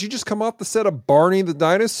like, did you just come off the set of Barney the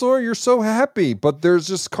Dinosaur? You're so happy, but there's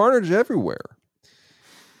just carnage everywhere.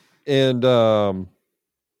 And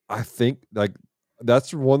I think, like,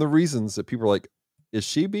 that's one of the reasons that people are like, is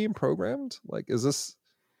she being programmed? Like, is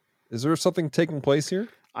there something taking place here?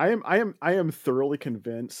 I am thoroughly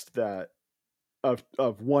convinced that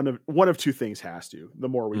of one of two things has to. The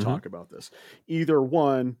more we talk about this, either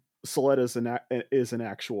one, Soletta is an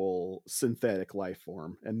actual synthetic life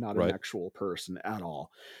form and not an actual person at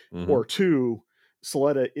all, or two,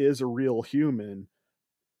 Soletta is a real human,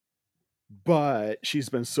 but she's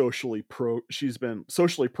been socially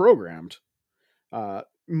programmed,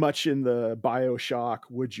 much in the BioShock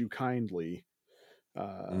 "Would You Kindly"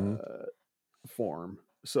 form.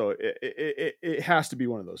 So it has to be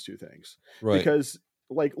one of those two things, because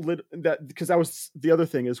that was the other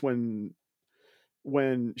thing, is when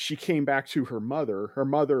she came back to her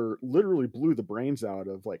mother literally blew the brains out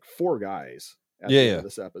of like 4 guys at the end of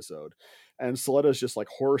this episode, and Soletta's just like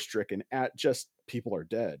horror stricken at just people are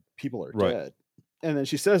dead, dead. And then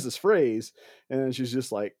she says this phrase, and then she's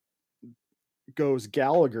just like, goes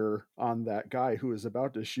Gallagher on that guy who is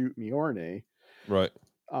about to shoot Mjolnir.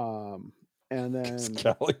 And then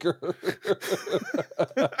Gallagher.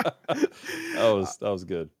 that was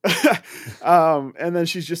good. And then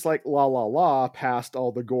she's just like la la la past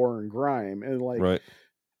all the gore and grime, and like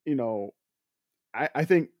you know, I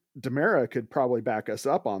think Demara could probably back us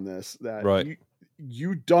up on this, that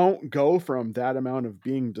you don't go from that amount of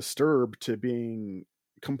being disturbed to being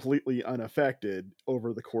completely unaffected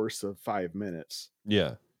over the course of 5 minutes.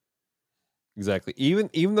 Yeah. Exactly.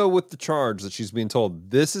 Even though with the charge that she's being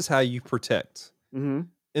told, this is how you protect. And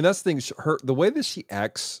that's the thing. The way that she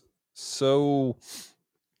acts, so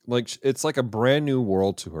like it's like a brand new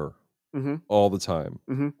world to her all the time.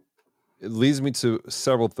 It leads me to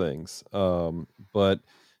several things, but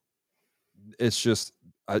it's just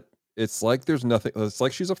it's like there's nothing. It's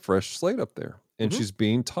like she's a fresh slate up there, and she's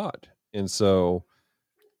being taught. And so,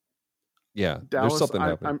 yeah, Dallas, there's something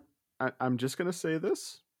happening. I'm just gonna say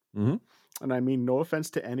this. And I mean no offense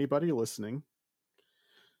to anybody listening,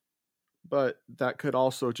 but that could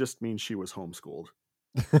also just mean she was homeschooled.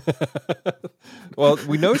 Well,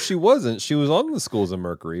 we know she wasn't. She was on the schools in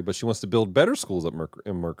Mercury, but she wants to build better schools at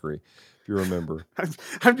Mercury, if you remember.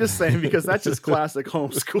 I'm just saying, because that's just classic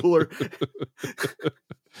homeschooler.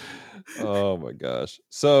 Oh my gosh.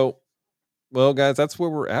 So, well, guys, that's where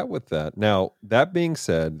we're at with that. Now, that being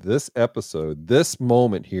said, this episode, this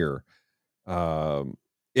moment here,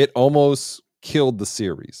 it almost killed the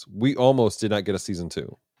series. We almost did not get a season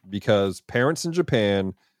 2 because parents in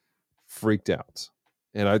Japan freaked out.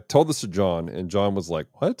 And I told this to John, and John was like,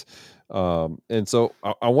 what? And so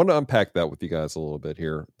I want to unpack that with you guys a little bit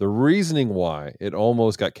here. The reasoning why it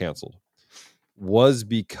almost got canceled was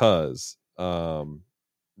because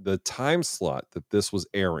the time slot that this was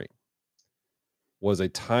airing was a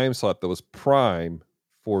time slot that was prime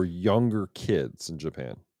for younger kids in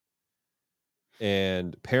Japan.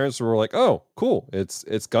 And parents were like, oh, cool. It's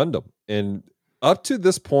Gundam. And up to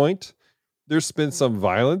this point, there's been some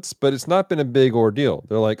violence, but it's not been a big ordeal.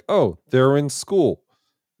 They're like, oh, they're in school.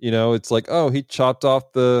 You know, it's like, oh, he chopped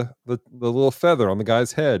off the little feather on the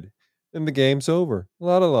guy's head and the game's over.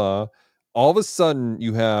 La la la. All of a sudden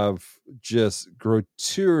you have just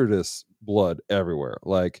gratuitous blood everywhere.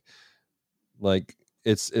 Like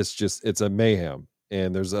it's a mayhem.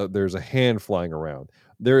 And there's a hand flying around.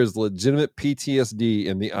 There is legitimate PTSD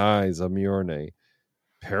in the eyes of Mjolnir.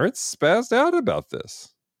 Parents spazzed out about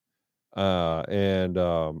this. And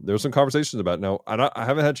there was some conversations about it. Now, I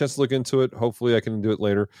haven't had a chance to look into it. Hopefully I can do it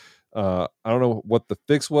later. I don't know what the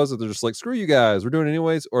fix was, if they're just like, screw you guys, we're doing it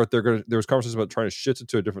anyways, or if there was conversations about trying to shift it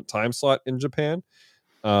to a different time slot in Japan,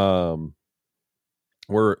 where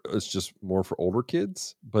it's just more for older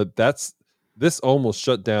kids. But this almost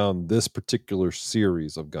shut down this particular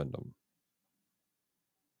series of Gundam.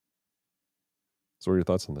 So what are your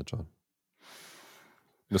thoughts on that, John?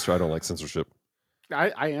 Mr. I don't like censorship.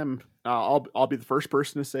 I am. I'll be the first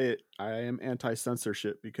person to say it. I am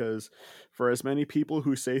anti-censorship, because for as many people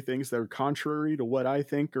who say things that are contrary to what I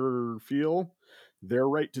think or feel, their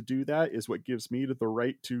right to do that is what gives me the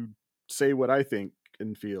right to say what I think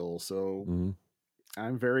and feel. So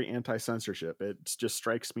I'm very anti-censorship. It just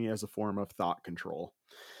strikes me as a form of thought control.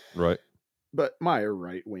 Right. But my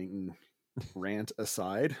right-wing rant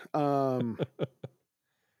aside,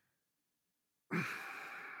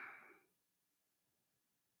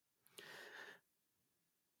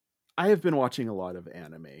 I have been watching a lot of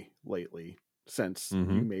anime lately since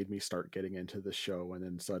you made me start getting into the show, and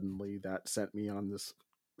then suddenly that sent me on this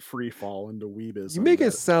free fall into weebism. You make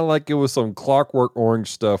it sound like it was some Clockwork Orange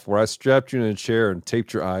stuff where I strapped you in a chair and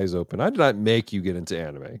taped your eyes open. I did not make you get into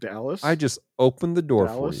anime. Dallas? I just opened the door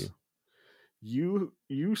for you. You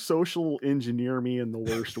social engineer me in the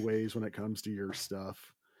worst ways when it comes to your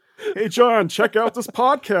stuff. Hey, John, check out this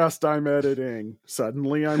podcast I'm editing.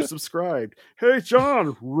 Suddenly I'm subscribed. Hey,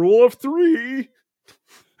 John, rule of 3.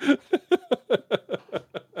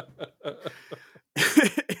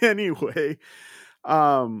 Anyway,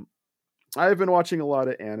 I've been watching a lot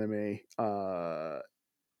of anime,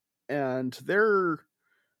 and there's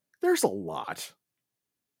a lot.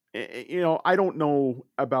 I don't know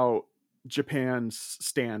about Japan's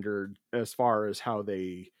standard as far as how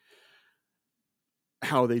they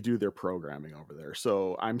do their programming over there.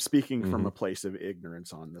 So I'm speaking from a place of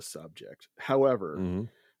ignorance on this subject. However,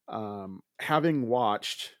 having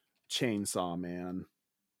watched Chainsaw Man,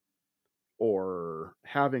 or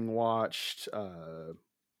having watched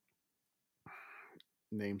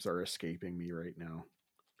names are escaping me right now,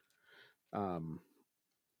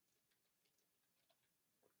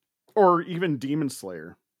 or even Demon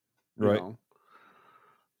Slayer, right?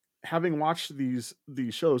 Having watched these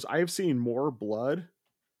shows, I have seen more blood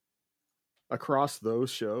across those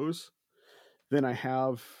shows than I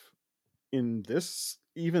have in this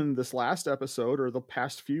last episode, or the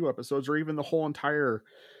past few episodes, or even the whole entire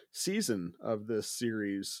season of this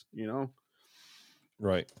series,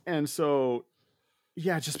 Right. And so,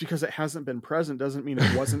 yeah, just because it hasn't been present doesn't mean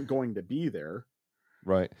it wasn't going to be there.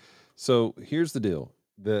 Right. So here's the deal.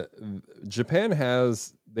 Japan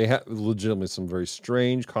has legitimately some very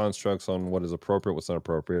strange constructs on what is appropriate, what's not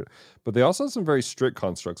appropriate, but they also have some very strict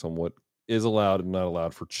constructs on what is allowed and not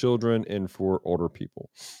allowed for children and for older people.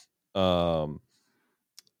 I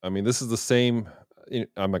mean, this is the same.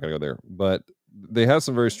 I'm not going to go there, but they have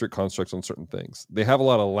some very strict constructs on certain things. They have a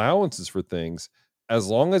lot of allowances for things as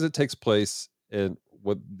long as it takes place in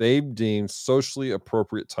what they've deemed socially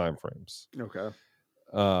appropriate timeframes. Okay.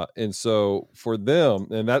 And so for them,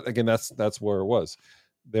 and that again, that's where it was.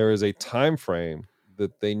 There is a time frame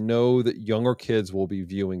that they know that younger kids will be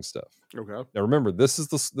viewing stuff. Okay. Now remember, this is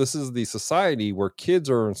the society where kids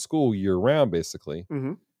are in school year round, basically.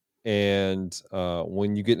 Mm-hmm. And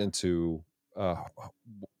when you get into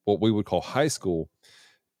what we would call high school,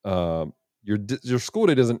 your school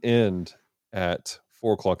day doesn't end at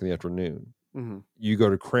 4:00 in the afternoon. Mm-hmm. You go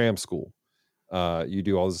to cram school. You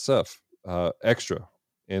do all this stuff extra.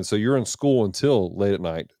 And so you're in school until late at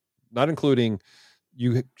night, not including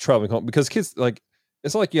you traveling home, because kids, like,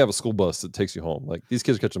 it's not like you have a school bus that takes you home. Like, these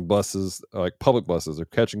kids are catching buses, like public buses, or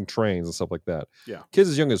catching trains and stuff like that. Yeah. Kids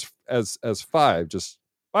as young as 5, just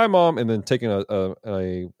bye mom, and then taking a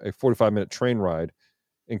 45-minute train ride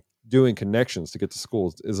and doing connections to get to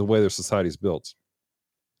school is the way their society is built.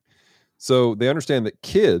 So they understand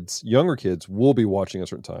that younger kids will be watching at a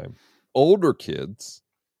certain time. Older kids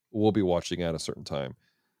will be watching at a certain time.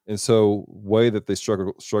 And so way that they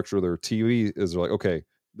structure their TV is they're like, okay,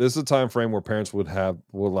 this is a time frame where parents will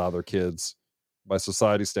allow their kids by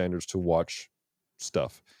society standards to watch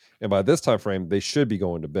stuff. And by this time frame, they should be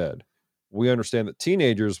going to bed. We understand that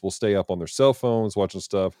teenagers will stay up on their cell phones watching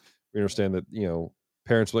stuff. We understand that,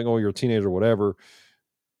 parents will like, oh, you're a teenager, whatever.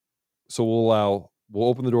 So we'll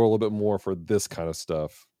open the door a little bit more for this kind of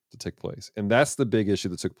stuff to take place. And that's the big issue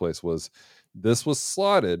that took place. Was this was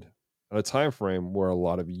slotted at a time frame where a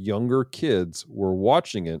lot of younger kids were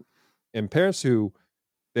watching it, and parents who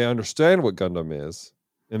they understand what Gundam is,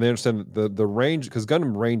 and they understand the range, because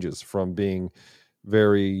Gundam ranges from being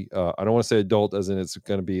very I don't want to say adult as in it's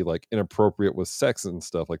going to be like inappropriate with sex and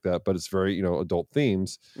stuff like that, but it's very adult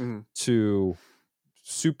themes, to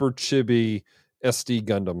super chibi SD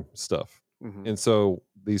Gundam stuff. And so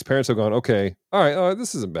these parents have gone, okay, all right,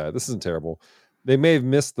 this isn't bad, this isn't terrible. They may have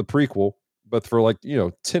missed the prequel, but for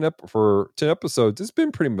 10 episodes, it's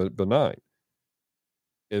been pretty benign.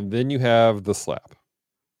 And then you have the slap.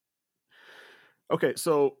 Okay,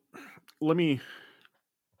 so let me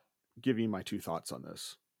give you my 2 thoughts on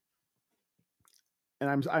this.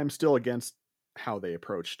 And I'm still against how they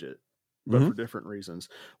approached it, but for different reasons.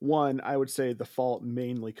 One, I would say the fault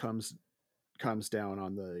mainly comes down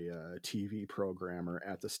on the TV programmer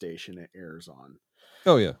at the station it airs on.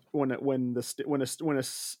 Oh yeah. When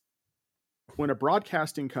a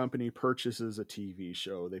broadcasting company purchases a TV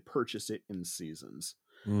show, they purchase it in seasons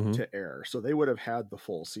to air. So they would have had the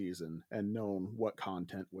full season and known what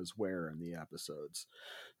content was where in the episodes.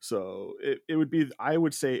 So it would be, I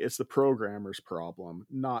would say it's the programmer's problem,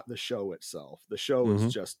 not the show itself. The show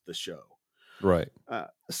is just the show. Right.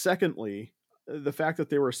 Secondly, the fact that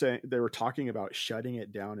they were talking about shutting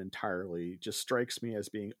it down entirely just strikes me as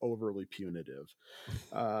being overly punitive.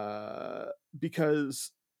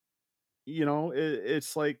 Because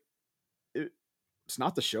it's like it's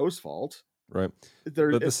not the show's fault, right?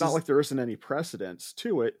 it's not like there isn't any precedence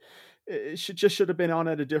to it. it should have been on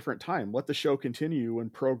at a different time. Let the show continue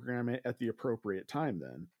and program it at the appropriate time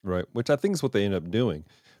then. Right. Which I think is what they end up doing.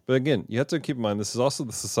 But again, you have to keep in mind, this is also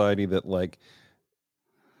the society that like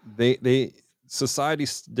society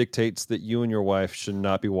dictates that you and your wife should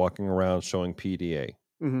not be walking around showing PDA.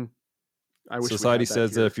 Mm-hmm. I wish society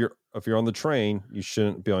says here. that if you're on the train, you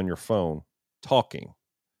shouldn't be on your phone talking.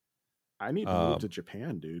 I need to move to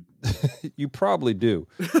Japan, dude. You probably do.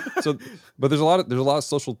 So, but there's a lot of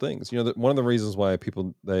social things. You know, one of the reasons why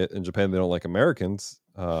people in Japan they don't like Americans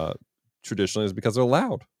traditionally is because they're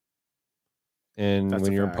loud. And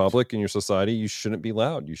when you're in public in your society, you shouldn't be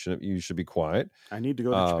loud. You should be quiet. I need to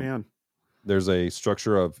go to Japan. There's a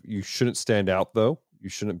structure of you shouldn't stand out though. You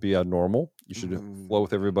shouldn't be abnormal. You should flow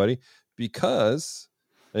with everybody because,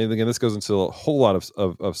 and again, this goes into a whole lot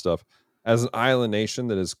of stuff. As an island nation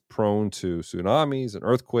that is prone to tsunamis and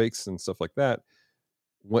earthquakes and stuff like that,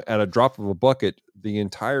 at a drop of a bucket, the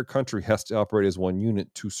entire country has to operate as one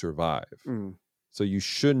unit to survive. So you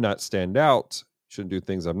should not stand out, shouldn't do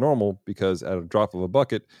things abnormal, because at a drop of a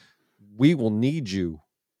bucket, we will need you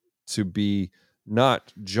to be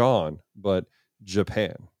not John, but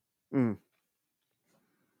Japan.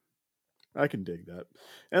 I can dig that.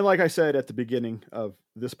 And like I said at the beginning of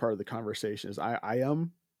this part of the conversation, is I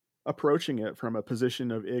am approaching it from a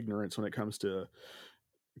position of ignorance when it comes to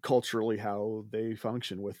culturally how they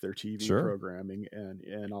function with their TV programming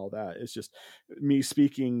and all that. It's just me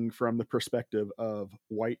speaking from the perspective of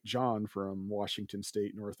white John from Washington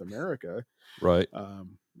State, North America. Right.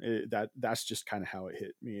 That's just kind of how it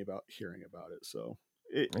hit me about hearing about it. So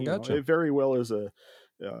it very well is a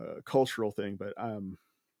cultural thing, but I'm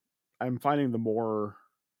finding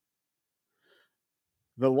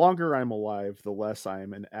the longer I'm alive, the less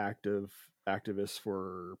I'm an activist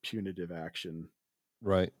for punitive action.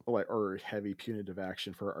 Right. Or heavy punitive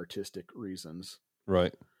action for artistic reasons.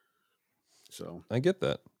 Right. So I get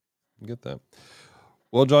that.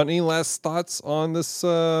 Well, John, any last thoughts on this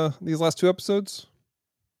these last two episodes?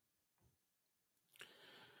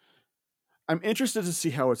 I'm interested to see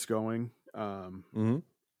how it's going. I'm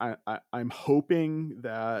hoping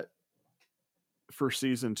that for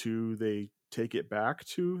season 2 they take it back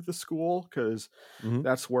to the school, because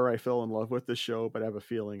that's where I fell in love with the show. But I have a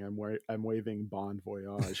feeling I'm waving bon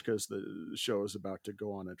voyage because the show is about to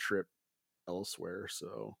go on a trip elsewhere.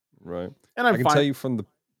 So right, and I can tell you from the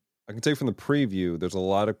preview, there's a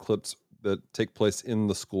lot of clips that take place in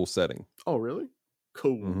the school setting. Oh, really?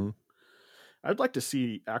 Cool. I'd like to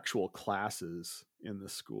see actual classes in the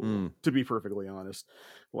school. To be perfectly honest,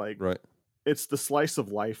 right. It's the slice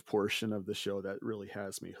of life portion of the show that really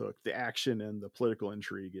has me hooked. The action and the political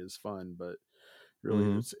intrigue is fun, but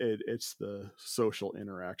really it's the social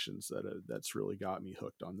interactions that's really got me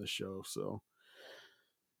hooked on this show. So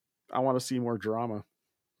I want to see more drama.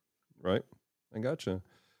 Right. I gotcha.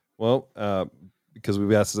 Well, because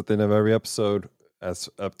we've asked at the end of every episode, as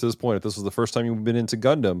up to this point, if this was the first time you've been into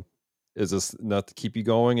Gundam, is this enough to keep you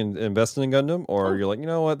going and investing in Gundam? Or you're like, you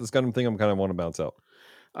know what, this Gundam thing, I'm kind of want to bounce out.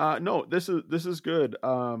 No, this is good.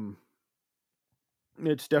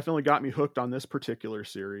 It's definitely got me hooked on this particular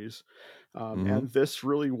series. And this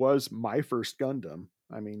really was my first Gundam.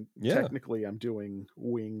 I mean, technically I'm doing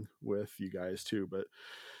Wing with you guys too, but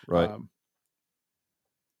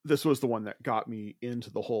this was the one that got me into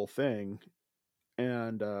the whole thing.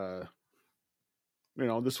 And,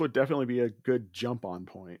 this would definitely be a good jump on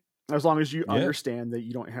point, as long as you understand that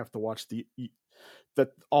you don't have to watch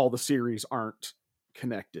that all the series aren't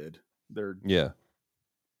connected.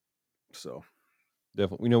 So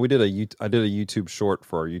definitely, I did a YouTube short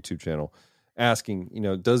for our YouTube channel asking,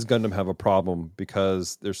 does Gundam have a problem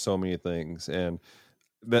because there's so many things, and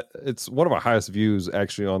that it's one of our highest views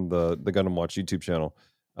actually on the Gundam Watch YouTube channel,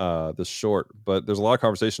 this short. But there's a lot of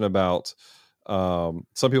conversation about some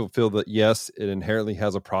people feel that yes, it inherently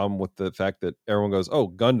has a problem with the fact that everyone goes, oh,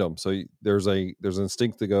 Gundam, so there's an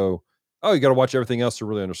instinct to go, oh, you got to watch everything else to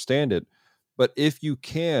really understand it. But if you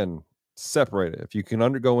can separate it, if you can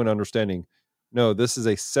undergo an understanding, no, this is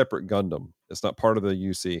a separate Gundam. It's not part of the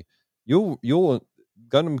UC.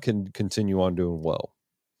 Gundam can continue on doing well.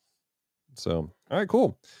 So, all right,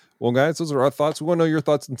 cool. Well, guys, those are our thoughts. We want to know your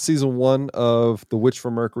thoughts on season 1 of The Witch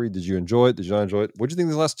from Mercury. Did you enjoy it? Did you not enjoy it? What do you think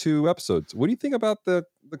of these last 2 episodes? What do you think about the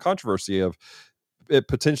controversy of it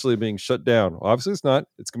potentially being shut down? Well, obviously, it's not.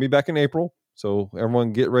 It's going to be back in April. So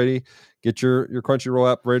everyone get ready. Get your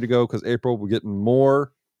Crunchyroll app ready to go, because April we're getting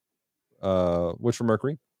more Witch from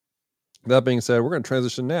Mercury. That being said, we're going to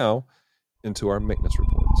transition now into our maintenance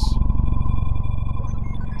reports.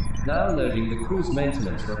 Now loading the cruise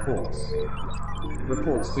maintenance reports.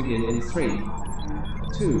 Reports begin in 3,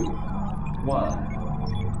 2, 1.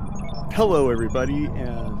 Hello, everybody,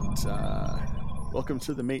 and welcome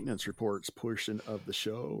to the maintenance reports portion of the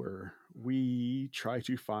show where we try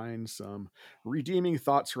to find some redeeming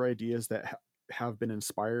thoughts or ideas that have been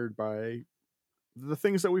inspired by the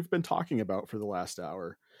things that we've been talking about for the last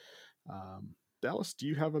hour. Dallas, do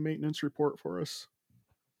you have a maintenance report for us?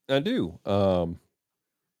 I do.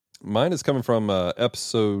 Mine is coming from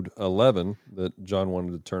episode 11 that John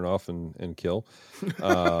wanted to turn off and kill.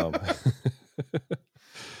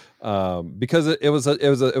 Because it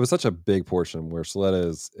was such a big portion where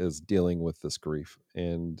Soletta is dealing with this grief,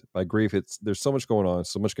 and by grief, there's so much going on,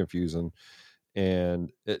 so much confusion,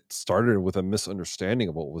 and it started with a misunderstanding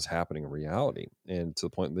of what was happening in reality, and to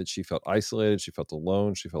the point that she felt isolated, she felt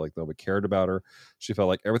alone, she felt like nobody cared about her, she felt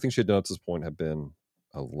like everything she had done up to this point had been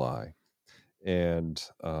a lie. And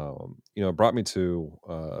it brought me to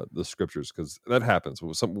the scriptures, because that happens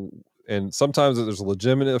with and sometimes there's a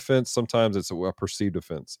legitimate offense, sometimes it's a perceived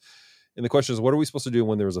offense, and the question is, what are we supposed to do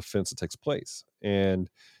when there's offense that takes place? And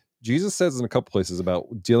Jesus says in a couple places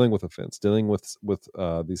about dealing with offense, dealing with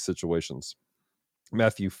these situations.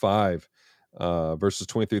 Matthew 5 verses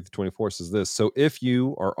 23 to 24 says this: so if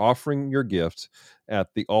you are offering your gift at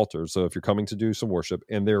the altar, so if you're coming to do some worship,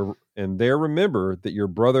 and there remember that your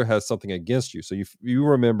brother has something against you, so you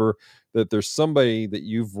remember that there's somebody that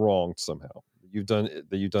you've wronged somehow, you've done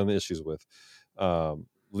the issues with,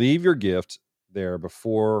 leave your gift there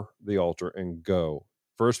before the altar and go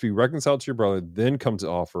first, be reconciled to your brother, then come to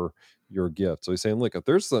offer your gift. So he's saying, look, if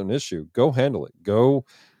there's an issue, go handle it. Go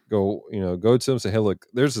to him and say, hey, look,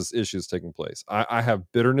 there's this issue that's taking place. I have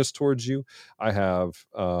bitterness towards you. I have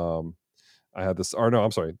this, or no,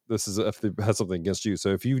 I'm sorry, this is if they has something against you. So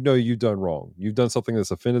if you know you've done wrong, you've done something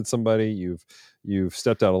that's offended somebody, you've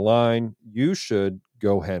stepped out of line, you should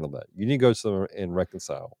go handle that. You need to go to them and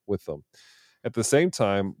reconcile with them. At the same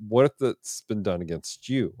time, what if that's been done against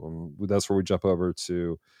you? And that's where we jump over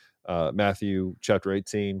to Matthew chapter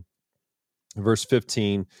 18, verse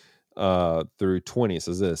 15 through 20. It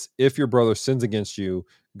says this: if your brother sins against you,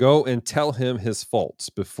 go and tell him his faults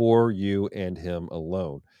before you and him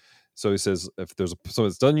alone. So he says, if there's someone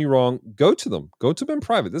that's done you wrong, go to them in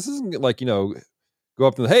private. This isn't like, go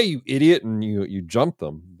up to them, hey, you idiot, and you jump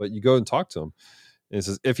them, but you go and talk to them. And it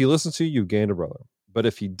says, if he listens to you, you've gained a brother. But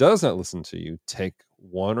if he does not listen to you, take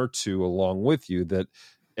one or two along with you, that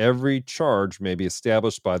every charge may be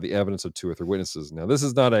established by the evidence of 2 or 3 witnesses. Now, this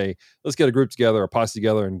is not let's get a group together, a posse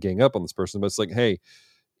together, and gang up on this person. But it's like, hey,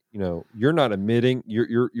 you're not admitting,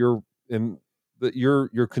 you're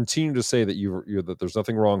continuing to say that that there's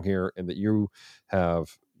nothing wrong here, and that you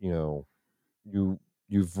have,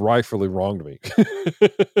 you've rightfully wronged me.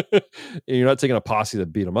 And you're not taking a posse to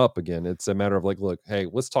beat them up again. It's a matter of like, look, hey,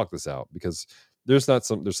 let's talk this out, because there's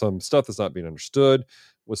some stuff that's not being understood.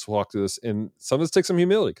 Let's walk through this, and some of this takes some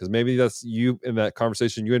humility, because maybe that's you in that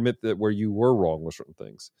conversation. You admit that where you were wrong with certain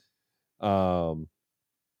things. And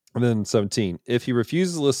then 17, if he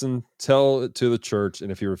refuses to listen, tell it to the church,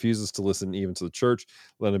 and if he refuses to listen even to the church,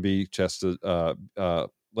 let him be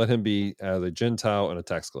let him be as a Gentile and a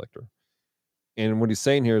tax collector. And what he's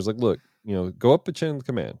saying here is like, look, go up the chain of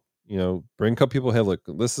command, bring a couple people, hey, look,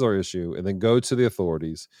 this is our issue, and then go to the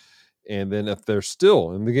authorities. And then if they're still,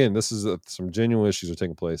 and again, this is some genuine issues are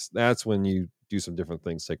taking place, that's when you do some different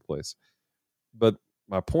things take place. But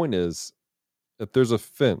my point is, if there's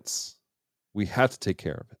offense, we have to take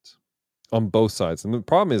care of it on both sides. And the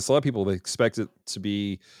problem is, a lot of people, they expect it to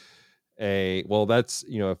be that's,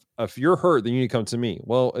 if you're hurt, then you need to come to me.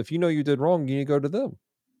 Well, if you did wrong, you need to go to them.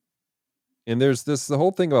 And there's the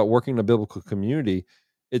whole thing about working in a biblical community.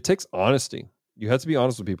 It takes honesty. You have to be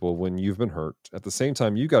honest with people when you've been hurt. At the same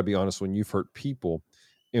time, you got to be honest when you've hurt people,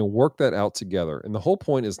 and work that out together. And the whole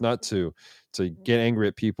point is not to get angry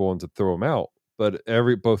at people and to throw them out, but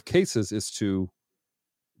both cases is to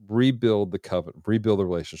rebuild the covenant, rebuild the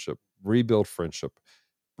relationship, rebuild friendship,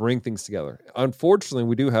 bring things together. Unfortunately,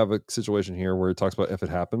 we do have a situation here where it talks about if it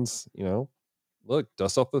happens, look,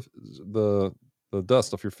 dust off the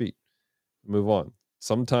dust off your feet, move on.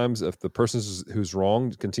 Sometimes if the person who's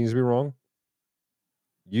wrong continues to be wrong,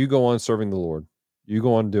 you go on serving the Lord. You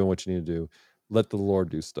go on doing what you need to do. Let the Lord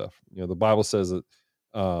do stuff. The Bible says that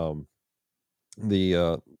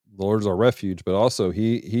the Lord's our refuge, but also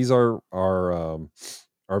He's our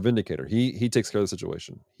vindicator. He takes care of the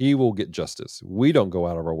situation. He will get justice. We don't go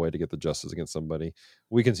out of our way to get the justice against somebody.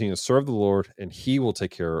 We continue to serve the Lord, and He will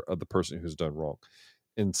take care of the person who's done wrong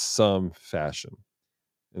in some fashion.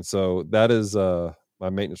 And so that is my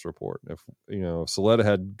maintenance report. If Soletta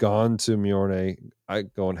had gone to Mjorne,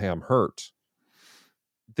 going, hey, I'm hurt,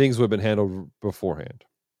 things would have been handled beforehand.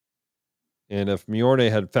 And if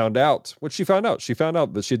Mjorne had found out what she found out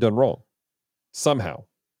that she had done wrong somehow.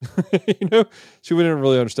 She wouldn't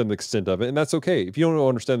really understand the extent of it, and that's okay. If you don't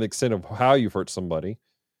understand the extent of how you've hurt somebody,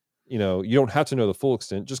 you don't have to know the full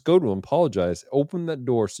extent. Just go to them, apologize, open that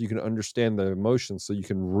door so you can understand the emotions, so you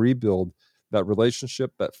can rebuild that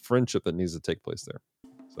relationship, that friendship that needs to take place there.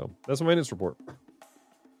 So that's my maintenance report.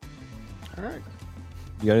 All right.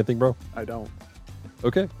 You got anything, bro? I don't.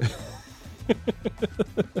 Okay.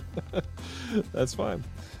 That's fine.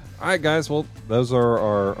 All right, guys. Well, those are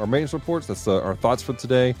our maintenance reports. That's our thoughts for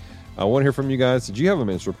today. I want to hear from you guys. Did you have a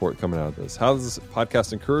maintenance report coming out of this? How has this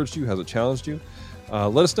podcast encouraged you? Has it challenged you?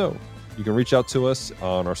 Let us know. You can reach out to us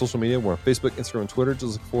on our social media. We're on Facebook, Instagram, and Twitter.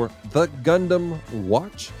 Just look for The Gundam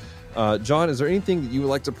Watch. John, is there anything that you would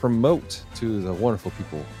like to promote to the wonderful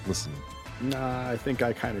people listening? Nah, I think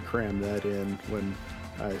I kind of crammed that in when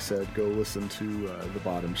I said go listen to The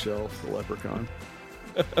Bottom Shelf, The Leprechaun.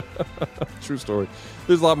 True story.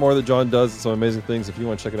 There's a lot more that John does, some amazing things. If you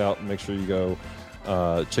want to check it out, make sure you go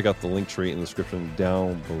check out the link tree in the description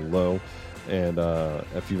down below. And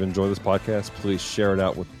if you've enjoyed this podcast, please share it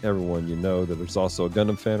out with everyone you know that is also a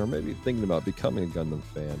Gundam fan or maybe thinking about becoming a Gundam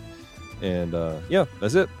fan. And yeah,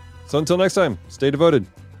 that's it. So until next time, stay devoted.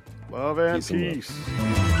 Love and peace.